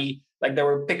party. Like there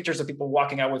were pictures of people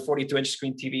walking out with 42-inch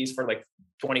screen TVs for like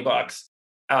 $20.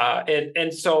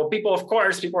 And so people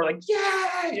were like,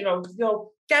 yeah,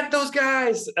 get those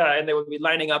guys. And they would be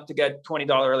lining up to get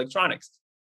 $20 electronics.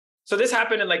 So this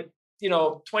happened in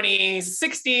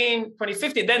 2016,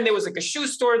 2015. Then there was like a shoe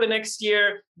store the next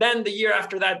year. Then the year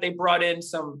after that, they brought in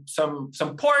some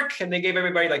pork, and they gave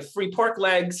everybody like free pork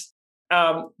legs.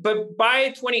 But by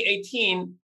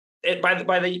 2018,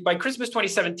 by Christmas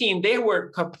 2017, they were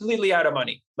completely out of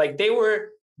money. Like they were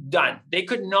done. They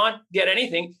could not get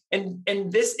anything. And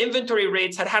this inventory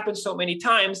rates had happened so many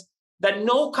times that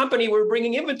no company were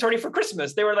bringing inventory for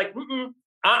Christmas. They were like,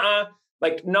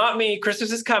 like not me.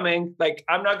 Christmas is coming. Like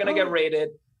I'm not going to get raided.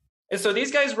 And so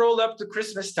these guys rolled up to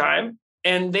Christmas time,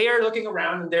 and they are looking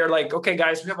around and they're like, okay,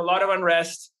 guys, we have a lot of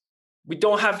unrest. We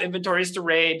don't have inventories to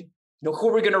raid. Who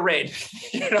are we going to raid?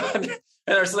 And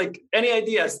there's like, any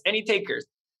ideas, any takers?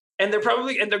 And they're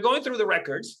going through the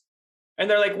records, and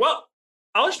they're like, well,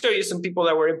 I'll show you some people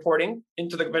that were importing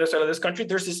into the Venezuela, this country.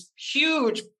 There's this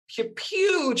huge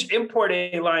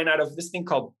importing line out of this thing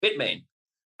called Bitmain.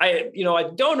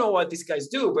 I don't know what these guys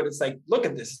do, but it's like, look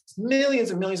at this, it's millions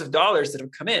and millions of dollars that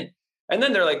have come in. And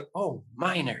then they're like, oh,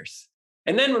 miners.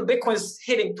 And then when Bitcoin's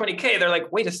hitting 20K, they're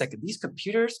like, wait a second, these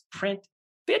computers print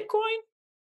Bitcoin?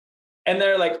 And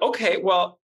they're like, okay,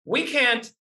 well, we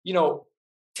can't,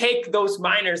 take those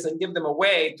miners and give them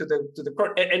away to the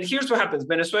court. And here's what happens.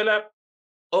 Venezuela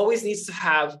always needs to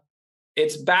have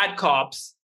its bad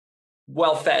cops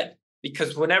well fed,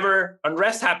 because whenever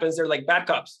unrest happens, they're like, bad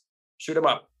cops, shoot them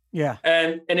up. Yeah.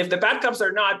 And if the bad cops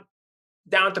are not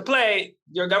down to play,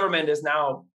 your government is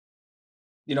now,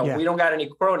 we don't got any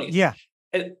cronies. Yeah.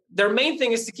 And their main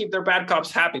thing is to keep their bad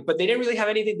cops happy, but they didn't really have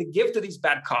anything to give to these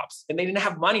bad cops, and they didn't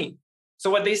have money. So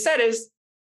what they said is,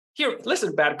 here,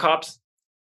 listen, bad cops,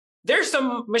 there's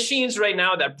some machines right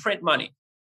now that print money.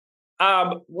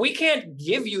 We can't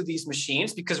give you these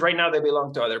machines because right now they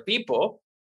belong to other people,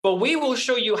 but we will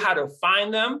show you how to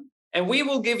find them, and we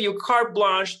will give you carte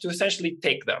blanche to essentially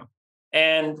take them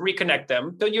and reconnect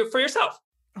them for yourself.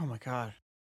 Oh my God.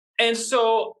 And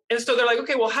so they're like,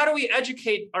 okay, well, how do we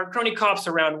educate our crony cops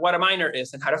around what a miner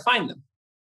is and how to find them?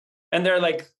 And they're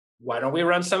like, why don't we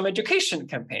run some education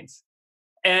campaigns?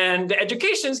 And the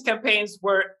education campaigns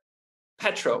were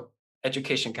Petro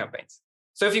education campaigns.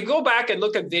 So if you go back and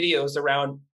look at videos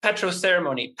around Petro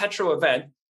ceremony, Petro event,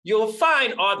 you'll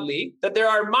find, oddly, that there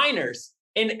are miners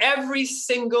in every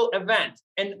single event.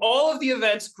 And all of the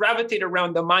events gravitate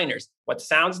around the miners, what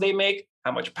sounds they make,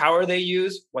 how much power they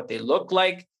use, what they look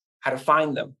like, how to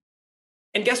find them.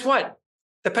 And guess what?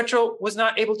 The Petro was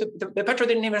not able to, the Petro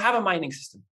didn't even have a mining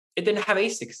system. It didn't have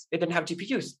ASICs. It didn't have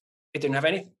GPUs. It didn't have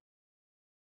anything.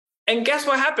 And guess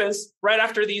what happens right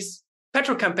after these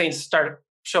Petro campaigns start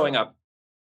showing up?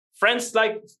 Friends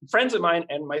of mine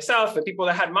and myself and people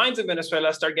that had mines in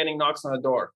Venezuela start getting knocks on the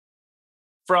door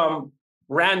from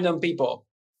random people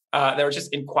that were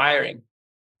just inquiring.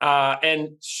 And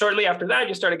shortly after that,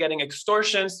 you started getting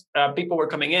extortions. People were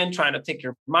coming in, trying to take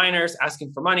your miners,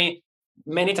 asking for money.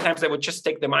 Many times they would just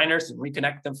take the miners and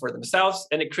reconnect them for themselves.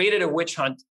 And it created a witch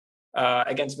hunt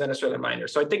against Venezuelan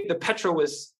miners. So I think the Petro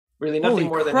was really nothing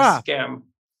more than a scam.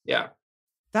 Yeah.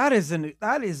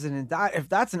 If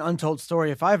that's an untold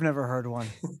story, if I've never heard one.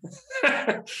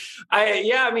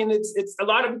 It's a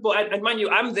lot of people, and mind you,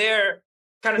 I'm there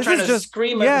kind of trying to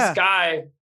scream at the sky.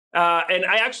 And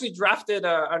I actually drafted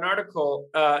an article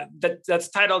that's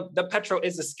titled "The Petro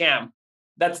is a Scam."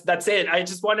 That's it. I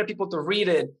just wanted people to read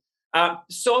it.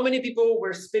 So many people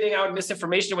were spitting out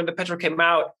misinformation when the Petro came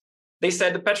out. They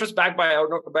said the Petro's backed by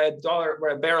 $1 or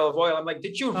a barrel of oil. I'm like,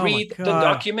 did you read the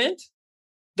document?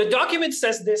 The document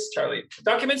says this, Charlie. The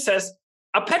document says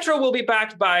a Petro will be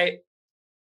backed by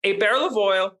a barrel of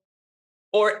oil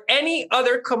or any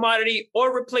other commodity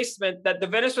or replacement that the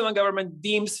Venezuelan government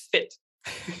deems fit.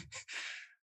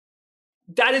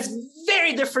 That is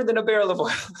very different than a barrel of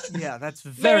oil. Yeah, that's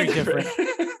very different.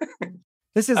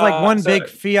 This is like one big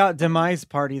fiat demise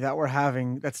party that we're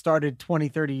having that started 20,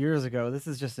 30 years ago. This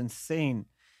is just insane.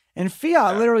 And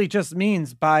fiat literally just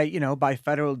means by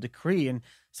federal decree. And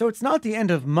so it's not the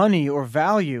end of money or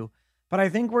value, but I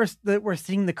think we're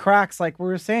seeing the cracks, like we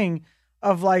were saying,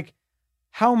 of like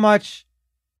how much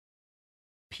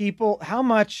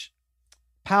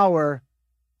power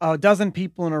a dozen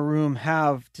people in a room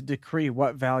have to decree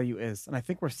what value is. And I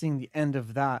think we're seeing the end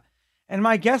of that. And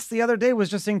my guest the other day was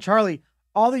just saying, Charlie,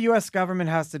 all the US government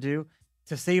has to do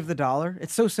to save the dollar,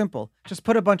 it's so simple. Just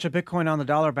put a bunch of Bitcoin on the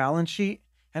dollar balance sheet,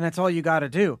 and that's all you got to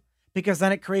do, because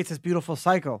then it creates this beautiful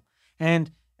cycle.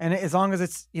 And as long as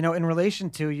it's, in relation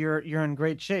to, you're in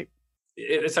great shape.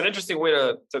 It's an interesting way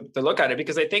to look at it,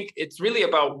 because I think it's really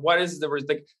about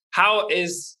how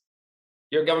is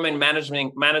your government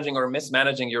managing or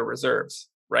mismanaging your reserves,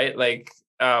 right?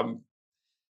 I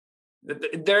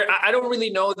don't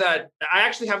really know that. I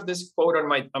actually have this quote on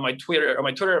my Twitter,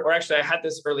 or actually I had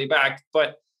this early back,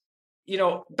 but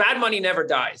bad money never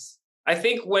dies. I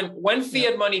think when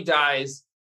fiat money dies,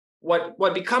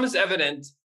 what becomes evident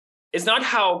is not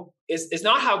how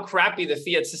crappy the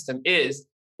fiat system is.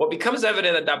 What becomes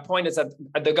evident at that point is that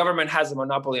the government has a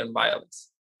monopoly on violence.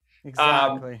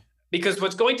 Exactly. Because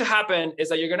what's going to happen is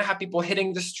that you're going to have people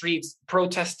hitting the streets,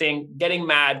 protesting, getting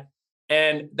mad,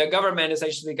 and the government is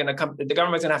actually going to come. The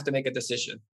government's going to have to make a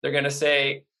decision. They're going to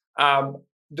say,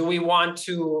 do we want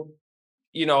to,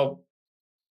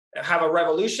 have a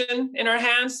revolution in our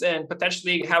hands and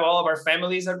potentially have all of our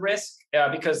families at risk?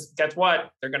 Because guess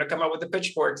what? They're going to come out with the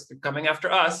pitchforks. They're coming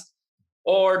after us.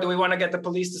 Or do we want to get the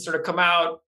police to sort of come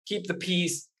out, keep the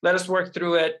peace, let us work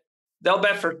through it? They'll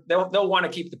want to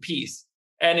keep the peace.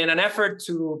 And in an effort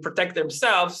to protect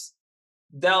themselves,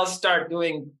 they'll start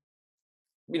doing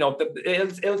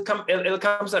it'll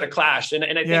comes at a clash. And I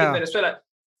think in Yeah.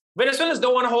 Venezuelans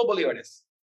don't want to hold bolivares.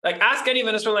 Like, ask any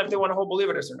Venezuelan if they want to hold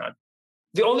bolivares or not.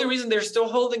 The only reason they're still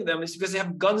holding them is because they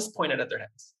have guns pointed at their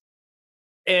heads.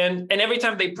 And every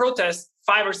time they protest,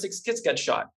 5 or 6 kids get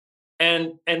shot.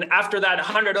 And after that,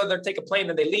 100 other take a plane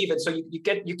and they leave. And so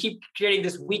you keep creating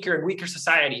this weaker and weaker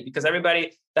society because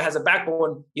everybody that has a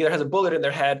backbone either has a bullet in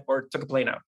their head or took a plane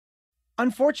out.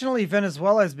 Unfortunately,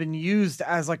 Venezuela has been used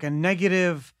as like a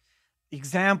negative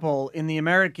example in the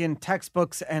American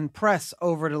textbooks and press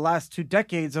over the last 2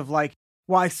 decades of like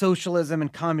why socialism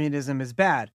and communism is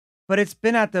bad. But it's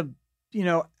been at the,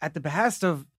 at the behest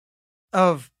of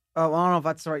I don't know if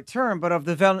that's the right term, but of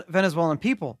the Venezuelan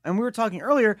people. And we were talking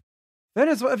earlier,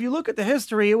 Venezuela, if you look at the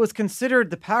history, it was considered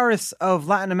the Paris of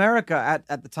Latin America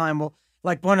at the time. Well,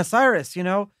 like Buenos Aires,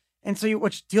 and so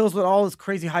which deals with all this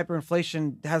crazy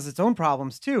hyperinflation, has its own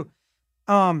problems too.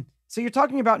 So you're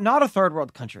talking about not a third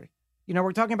world country.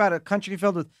 We're talking about a country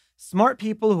filled with smart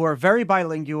people who are very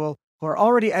bilingual, who are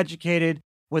already educated,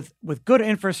 with good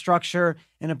infrastructure,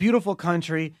 in a beautiful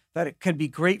country that it could be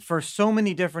great for so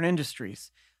many different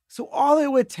industries. So all it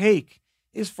would take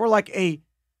is for like a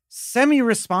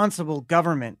semi-responsible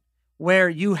government where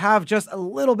you have just a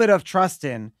little bit of trust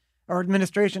in or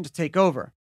administration to take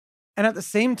over. And at the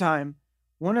same time,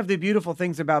 one of the beautiful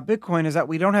things about Bitcoin is that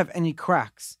we don't have any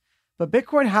cracks. But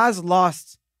Bitcoin has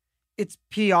lost its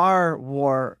PR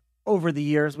war over the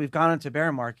years. We've gone into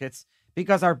bear markets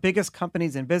because our biggest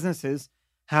companies and businesses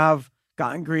have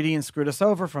gotten greedy and screwed us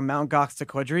over, from Mt. Gox to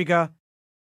Quadriga.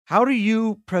 How do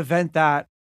you prevent that?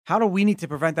 How do we need to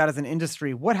prevent that as an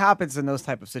industry? What happens in those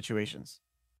type of situations?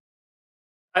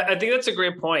 I think that's a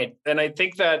great point. And I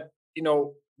think that,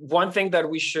 one thing that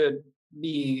we should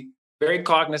be very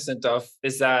cognizant of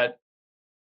is that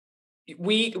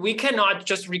we cannot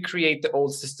just recreate the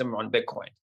old system on Bitcoin.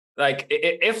 Like,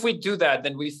 if we do that,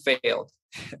 then we failed.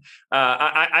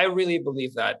 I really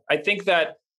believe that. I think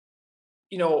that,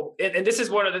 and this is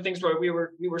one of the things where we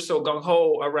were so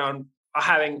gung-ho around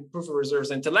having proof of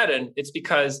reserves into Ledn. It's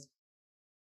because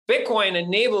Bitcoin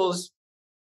enables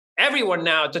everyone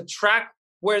now to track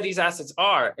where these assets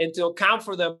are and to account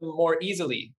for them more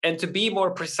easily and to be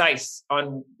more precise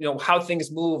on how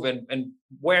things move and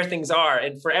where things are,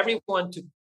 and for everyone to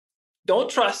don't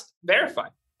trust, verify.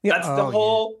 Yeah. That's the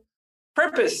whole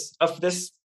purpose of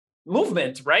this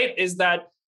movement, right? Is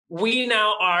that we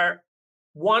now are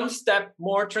one step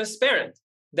more transparent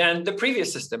than the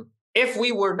previous system. If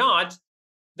we were not,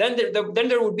 then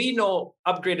there would be no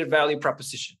upgraded value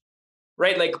proposition,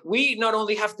 right? Like, we not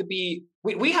only have to be,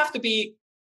 we have to be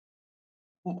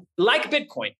like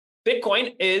Bitcoin.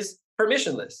 Bitcoin is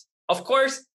permissionless. Of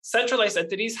course, centralized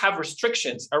entities have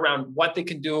restrictions around what they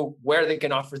can do, where they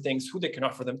can offer things, who they can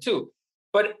offer them to.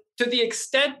 But to the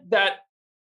extent that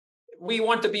we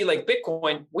want to be like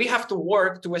Bitcoin, we have to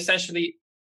work to essentially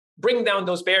bring down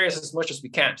those barriers as much as we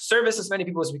can, service as many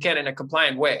people as we can in a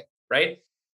compliant way, right?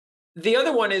 The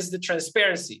other one is the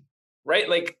transparency, right?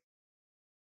 Like,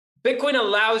 Bitcoin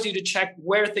allows you to check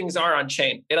where things are on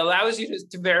chain. It allows you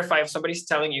to verify if somebody's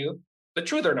telling you the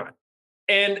truth or not.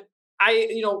 And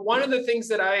one of the things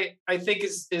that I think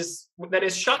is that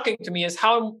is shocking to me is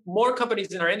how more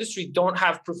companies in our industry don't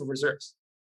have proof of reserves.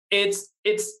 It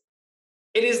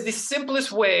is the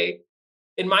simplest way,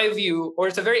 in my view, or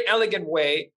it's a very elegant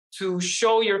way to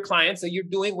show your clients that you're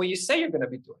doing what you say you're going to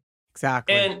be doing.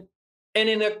 Exactly. And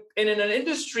in an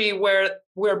industry where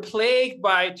we're plagued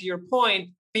by, to your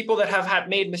point, people that have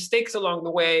made mistakes along the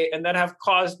way and that have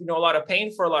caused a lot of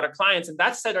pain for a lot of clients, and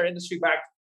that set our industry back.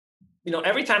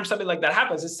 Every time something like that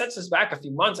happens, it sets us back a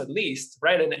few months at least,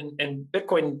 right? And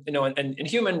Bitcoin, and in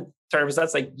human terms,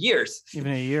 that's like years,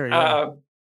 even a year. Yeah.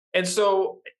 And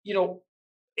so,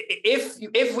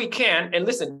 if we can, and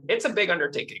listen, it's a big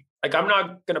undertaking. Like, I'm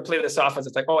not going to play this off as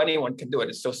it's like, oh, anyone can do it.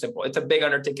 It's so simple. It's a big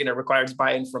undertaking. It requires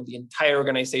buy-in from the entire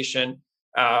organization.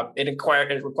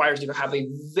 It requires you to have a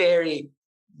very,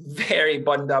 very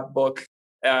buttoned up book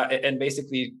and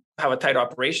basically have a tight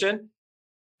operation.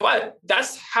 But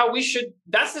that's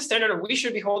the standard that we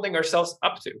should be holding ourselves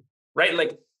up to, right?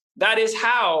 Like, that is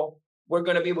how we're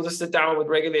going to be able to sit down with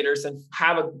regulators and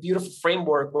have a beautiful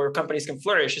framework where companies can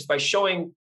flourish, is by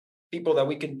showing people that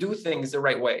we can do things the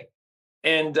right way.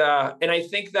 And I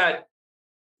think that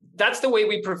that's the way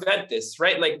we prevent this,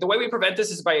 right? Like, the way we prevent this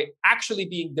is by actually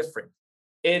being different.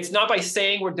 It's not by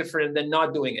saying we're different and then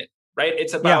not doing it, right?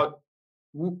 It's about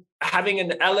having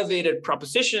an elevated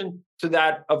proposition to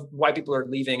that of why people are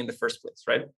leaving in the first place,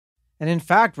 right? And in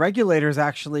fact, regulators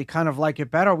actually kind of like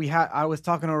it better. I was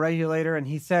talking to a regulator, and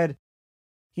he said,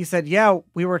 yeah,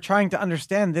 we were trying to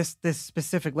understand this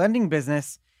specific lending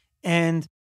business, and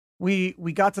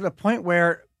we got to the point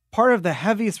where part of the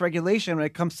heaviest regulation when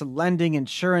it comes to lending,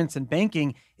 insurance, and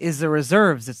banking is the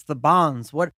reserves. It's the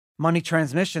bonds. What money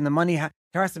transmission? The money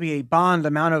there has to be a bond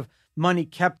amount of money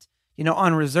kept,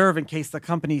 on reserve in case the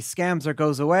company scams or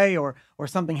goes away or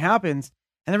something happens.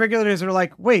 And the regulators are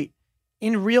like, wait,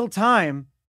 in real time,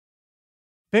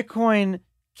 Bitcoin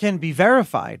can be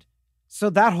verified. So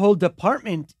that whole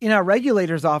department in our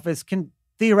regulator's office can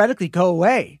theoretically go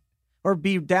away or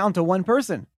be down to one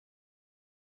person.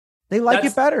 They like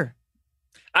it better.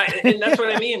 And that's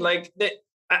what I mean. Like,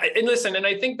 and listen, and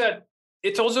I think that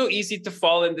it's also easy to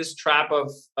fall in this trap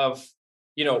of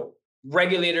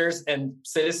regulators and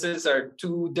citizens are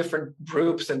two different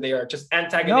groups and they are just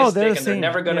antagonistic and they're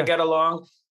never going to get along.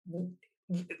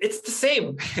 It's the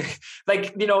same.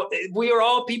 Like, we are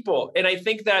all people. And I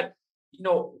think that,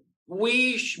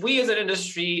 we as an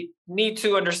industry need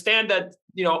to understand that,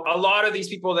 a lot of these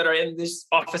people that are in these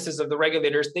offices of the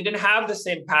regulators, they didn't have the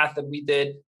same path that we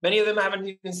did. Many of them haven't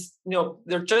even,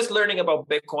 they're just learning about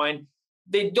Bitcoin.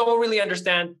 They don't really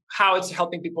understand how it's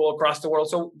helping people across the world.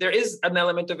 So there is an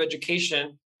element of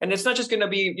education. And it's not just going to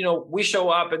be, we show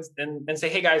up and say,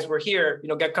 hey guys, we're here,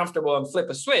 get comfortable and flip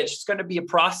a switch. It's going to be a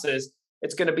process.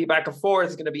 It's going to be back and forth.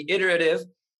 It's going to be iterative.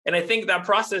 And I think that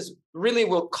process really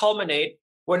will culminate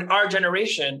when our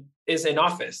generation is in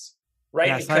office, right?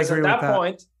 Yes, because at that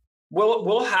point,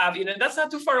 we'll have, that's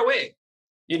not too far away.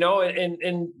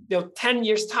 In 10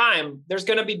 years' time, there's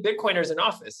going to be Bitcoiners in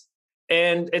office.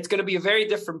 And it's going to be a very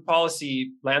different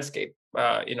policy landscape,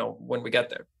 when we get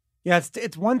there. Yeah,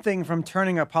 it's one thing from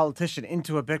turning a politician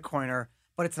into a Bitcoiner,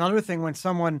 but it's another thing when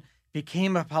someone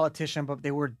became a politician, but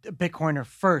they were a Bitcoiner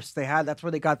first. That's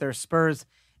where they got their spurs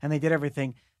and they did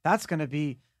everything. That's going to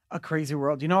be a crazy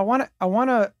world. I want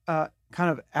to kind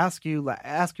of ask you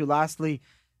lastly,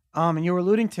 and you were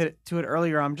alluding to it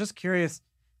earlier. I'm just curious.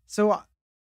 So,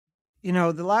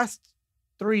 the last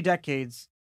 3 decades,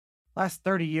 last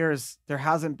 30 years, there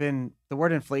hasn't been, the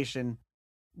word inflation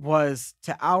was,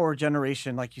 to our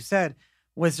generation, like you said,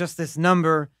 was just this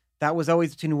number that was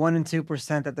always between 1% and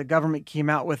 2% that the government came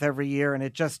out with every year, and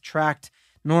it just tracked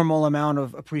normal amount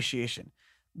of appreciation.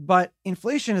 But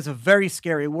inflation is a very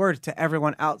scary word to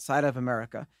everyone outside of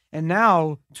America. And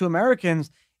now to Americans,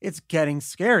 it's getting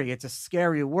scary. It's a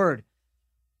scary word.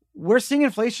 We're seeing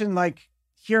inflation like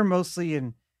here mostly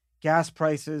in gas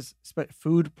prices,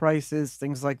 food prices,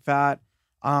 things like that.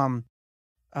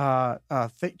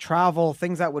 Travel,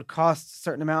 things that would cost a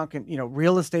certain amount,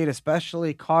 real estate,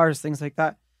 especially cars, things like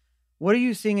that. What are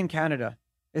you seeing in Canada?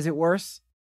 Is it worse?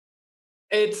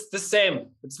 It's the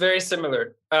same. It's very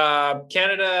similar.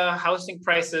 Canada housing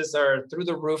prices are through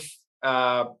the roof.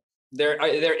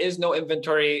 There is no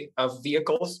inventory of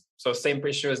vehicles. So same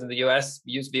issue as in the US,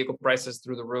 used vehicle prices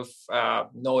through the roof,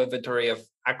 no inventory of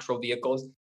actual vehicles.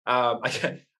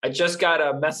 I just got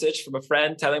a message from a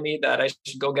friend telling me that I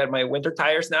should go get my winter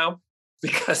tires now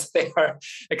because they are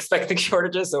expecting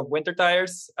shortages of winter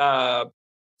tires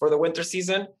for the winter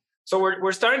season. So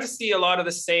we're starting to see a lot of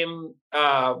the same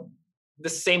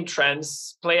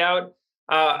trends play out.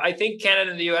 I think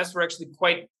Canada and the US were actually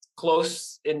quite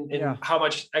close in how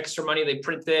much extra money they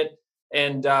printed.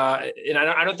 And I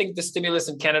don't think the stimulus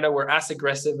in Canada were as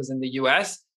aggressive as in the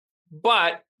US,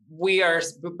 but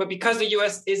because the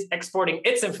US is exporting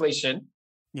its inflation,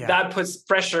 that puts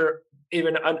pressure,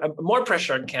 even more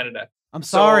pressure on Canada. I'm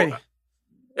sorry.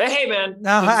 Hey man.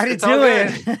 No, how do you do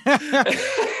it?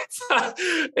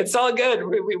 It's all good.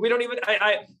 We don't even,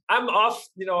 I'm off,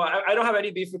 I don't have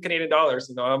any beef with Canadian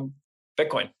dollars, I'm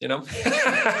Bitcoin,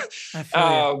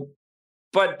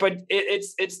 but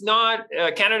it's not,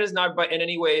 Canada's not by in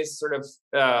any ways sort of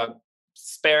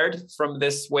spared from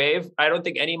this wave. I don't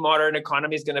think any modern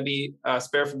economy is going to be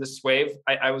spared from this wave.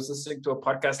 I was listening to a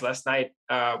podcast last night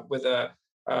with a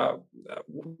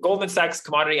Goldman Sachs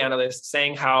commodity analyst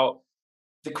saying how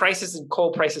the crisis in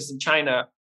coal prices in China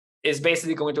is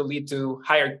basically going to lead to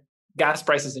higher gas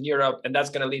prices in Europe, and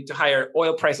that's going to lead to higher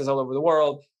oil prices all over the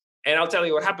world. And I'll tell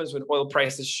you what happens when oil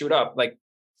prices shoot up. Like,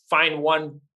 find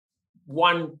one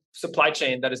supply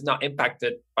chain that is not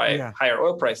impacted by higher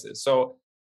oil prices. So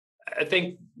I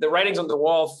think the writing's on the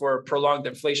wall for prolonged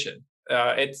inflation.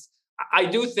 I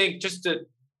do think, just to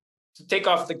take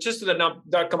off, just to not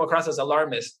come across as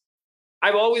alarmist,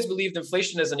 I've always believed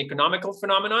inflation is an economical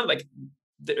phenomenon. Like,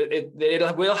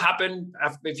 it will happen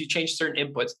if you change certain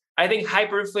inputs. I think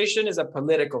hyperinflation is a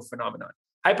political phenomenon.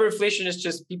 Hyperinflation is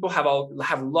just people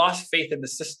have lost faith in the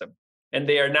system, and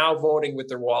they are now voting with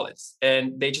their wallets,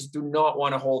 and they just do not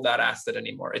want to hold that asset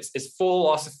anymore. It's full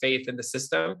loss of faith in the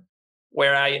system,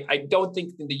 where I don't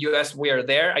think in the US we are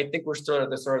there. I think we're still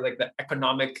at the sort of like the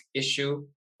economic issue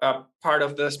part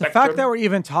of the The fact that spectrum. we're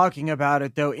even talking about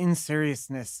it, though, in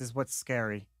seriousness, is what's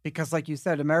scary. Because, like you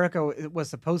said, America it was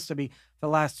supposed to be the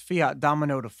last fiat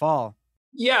domino to fall.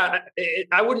 Yeah,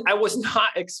 I wouldn't. I was not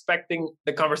expecting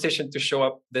the conversation to show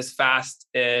up this fast.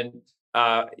 And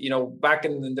back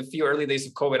in the few early days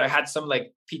of COVID, I had some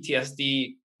like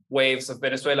PTSD waves of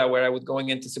Venezuela where I would going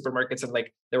into supermarkets and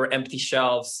like there were empty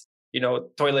shelves.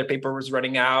 Toilet paper was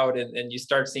running out, and you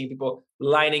start seeing people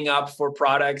lining up for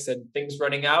products and things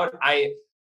running out.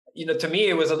 To me,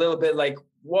 it was a little bit like,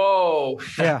 whoa,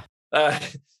 Yeah, uh,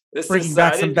 this bringing is,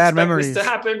 back I some didn't bad expect this to memories.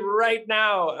 happen right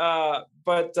now.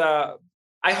 But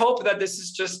I hope that this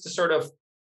is just a sort of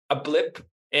a blip,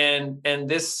 and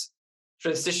this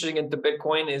transitioning into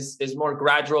Bitcoin is more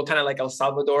gradual, kind of like El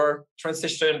Salvador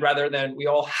transition, rather than we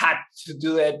all had to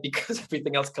do it because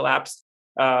everything else collapsed.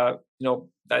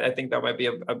 I think that might be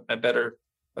a better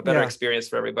Yeah. experience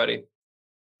for everybody.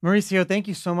 Mauricio, thank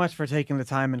you so much for taking the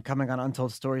time and coming on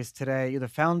Untold Stories today. You're the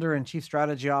founder and chief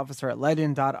strategy officer at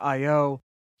Ledin.io.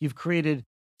 You've created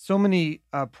so many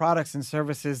products and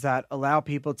services that allow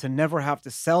people to never have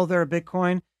to sell their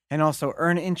Bitcoin and also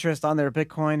earn interest on their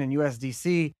Bitcoin and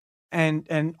USDC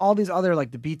and all these other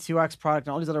like the B2X product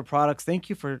and all these other products. Thank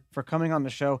you for coming on the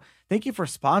show. Thank you for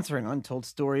sponsoring Untold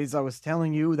Stories. I was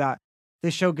telling you that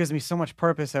this show gives me so much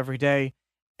purpose every day.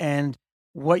 And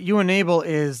what you enable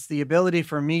is the ability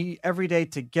for me every day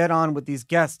to get on with these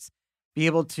guests, be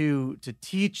able to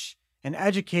teach and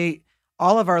educate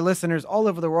all of our listeners all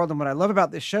over the world. And what I love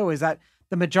about this show is that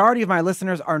the majority of my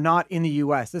listeners are not in the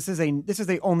US. This is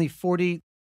a only 40%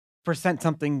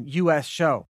 something US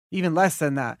show, even less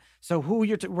than that. So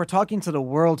we're talking to the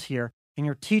world here, and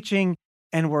you're teaching,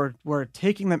 and we're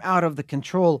taking them out of the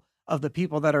control of the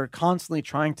people that are constantly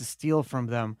trying to steal from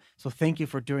them. So thank you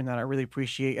for doing that. I really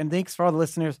appreciate it. And thanks for all the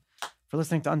listeners for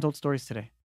listening to Untold Stories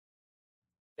today.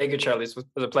 Thank you, Charlie. It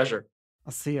was a pleasure.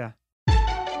 I'll see ya.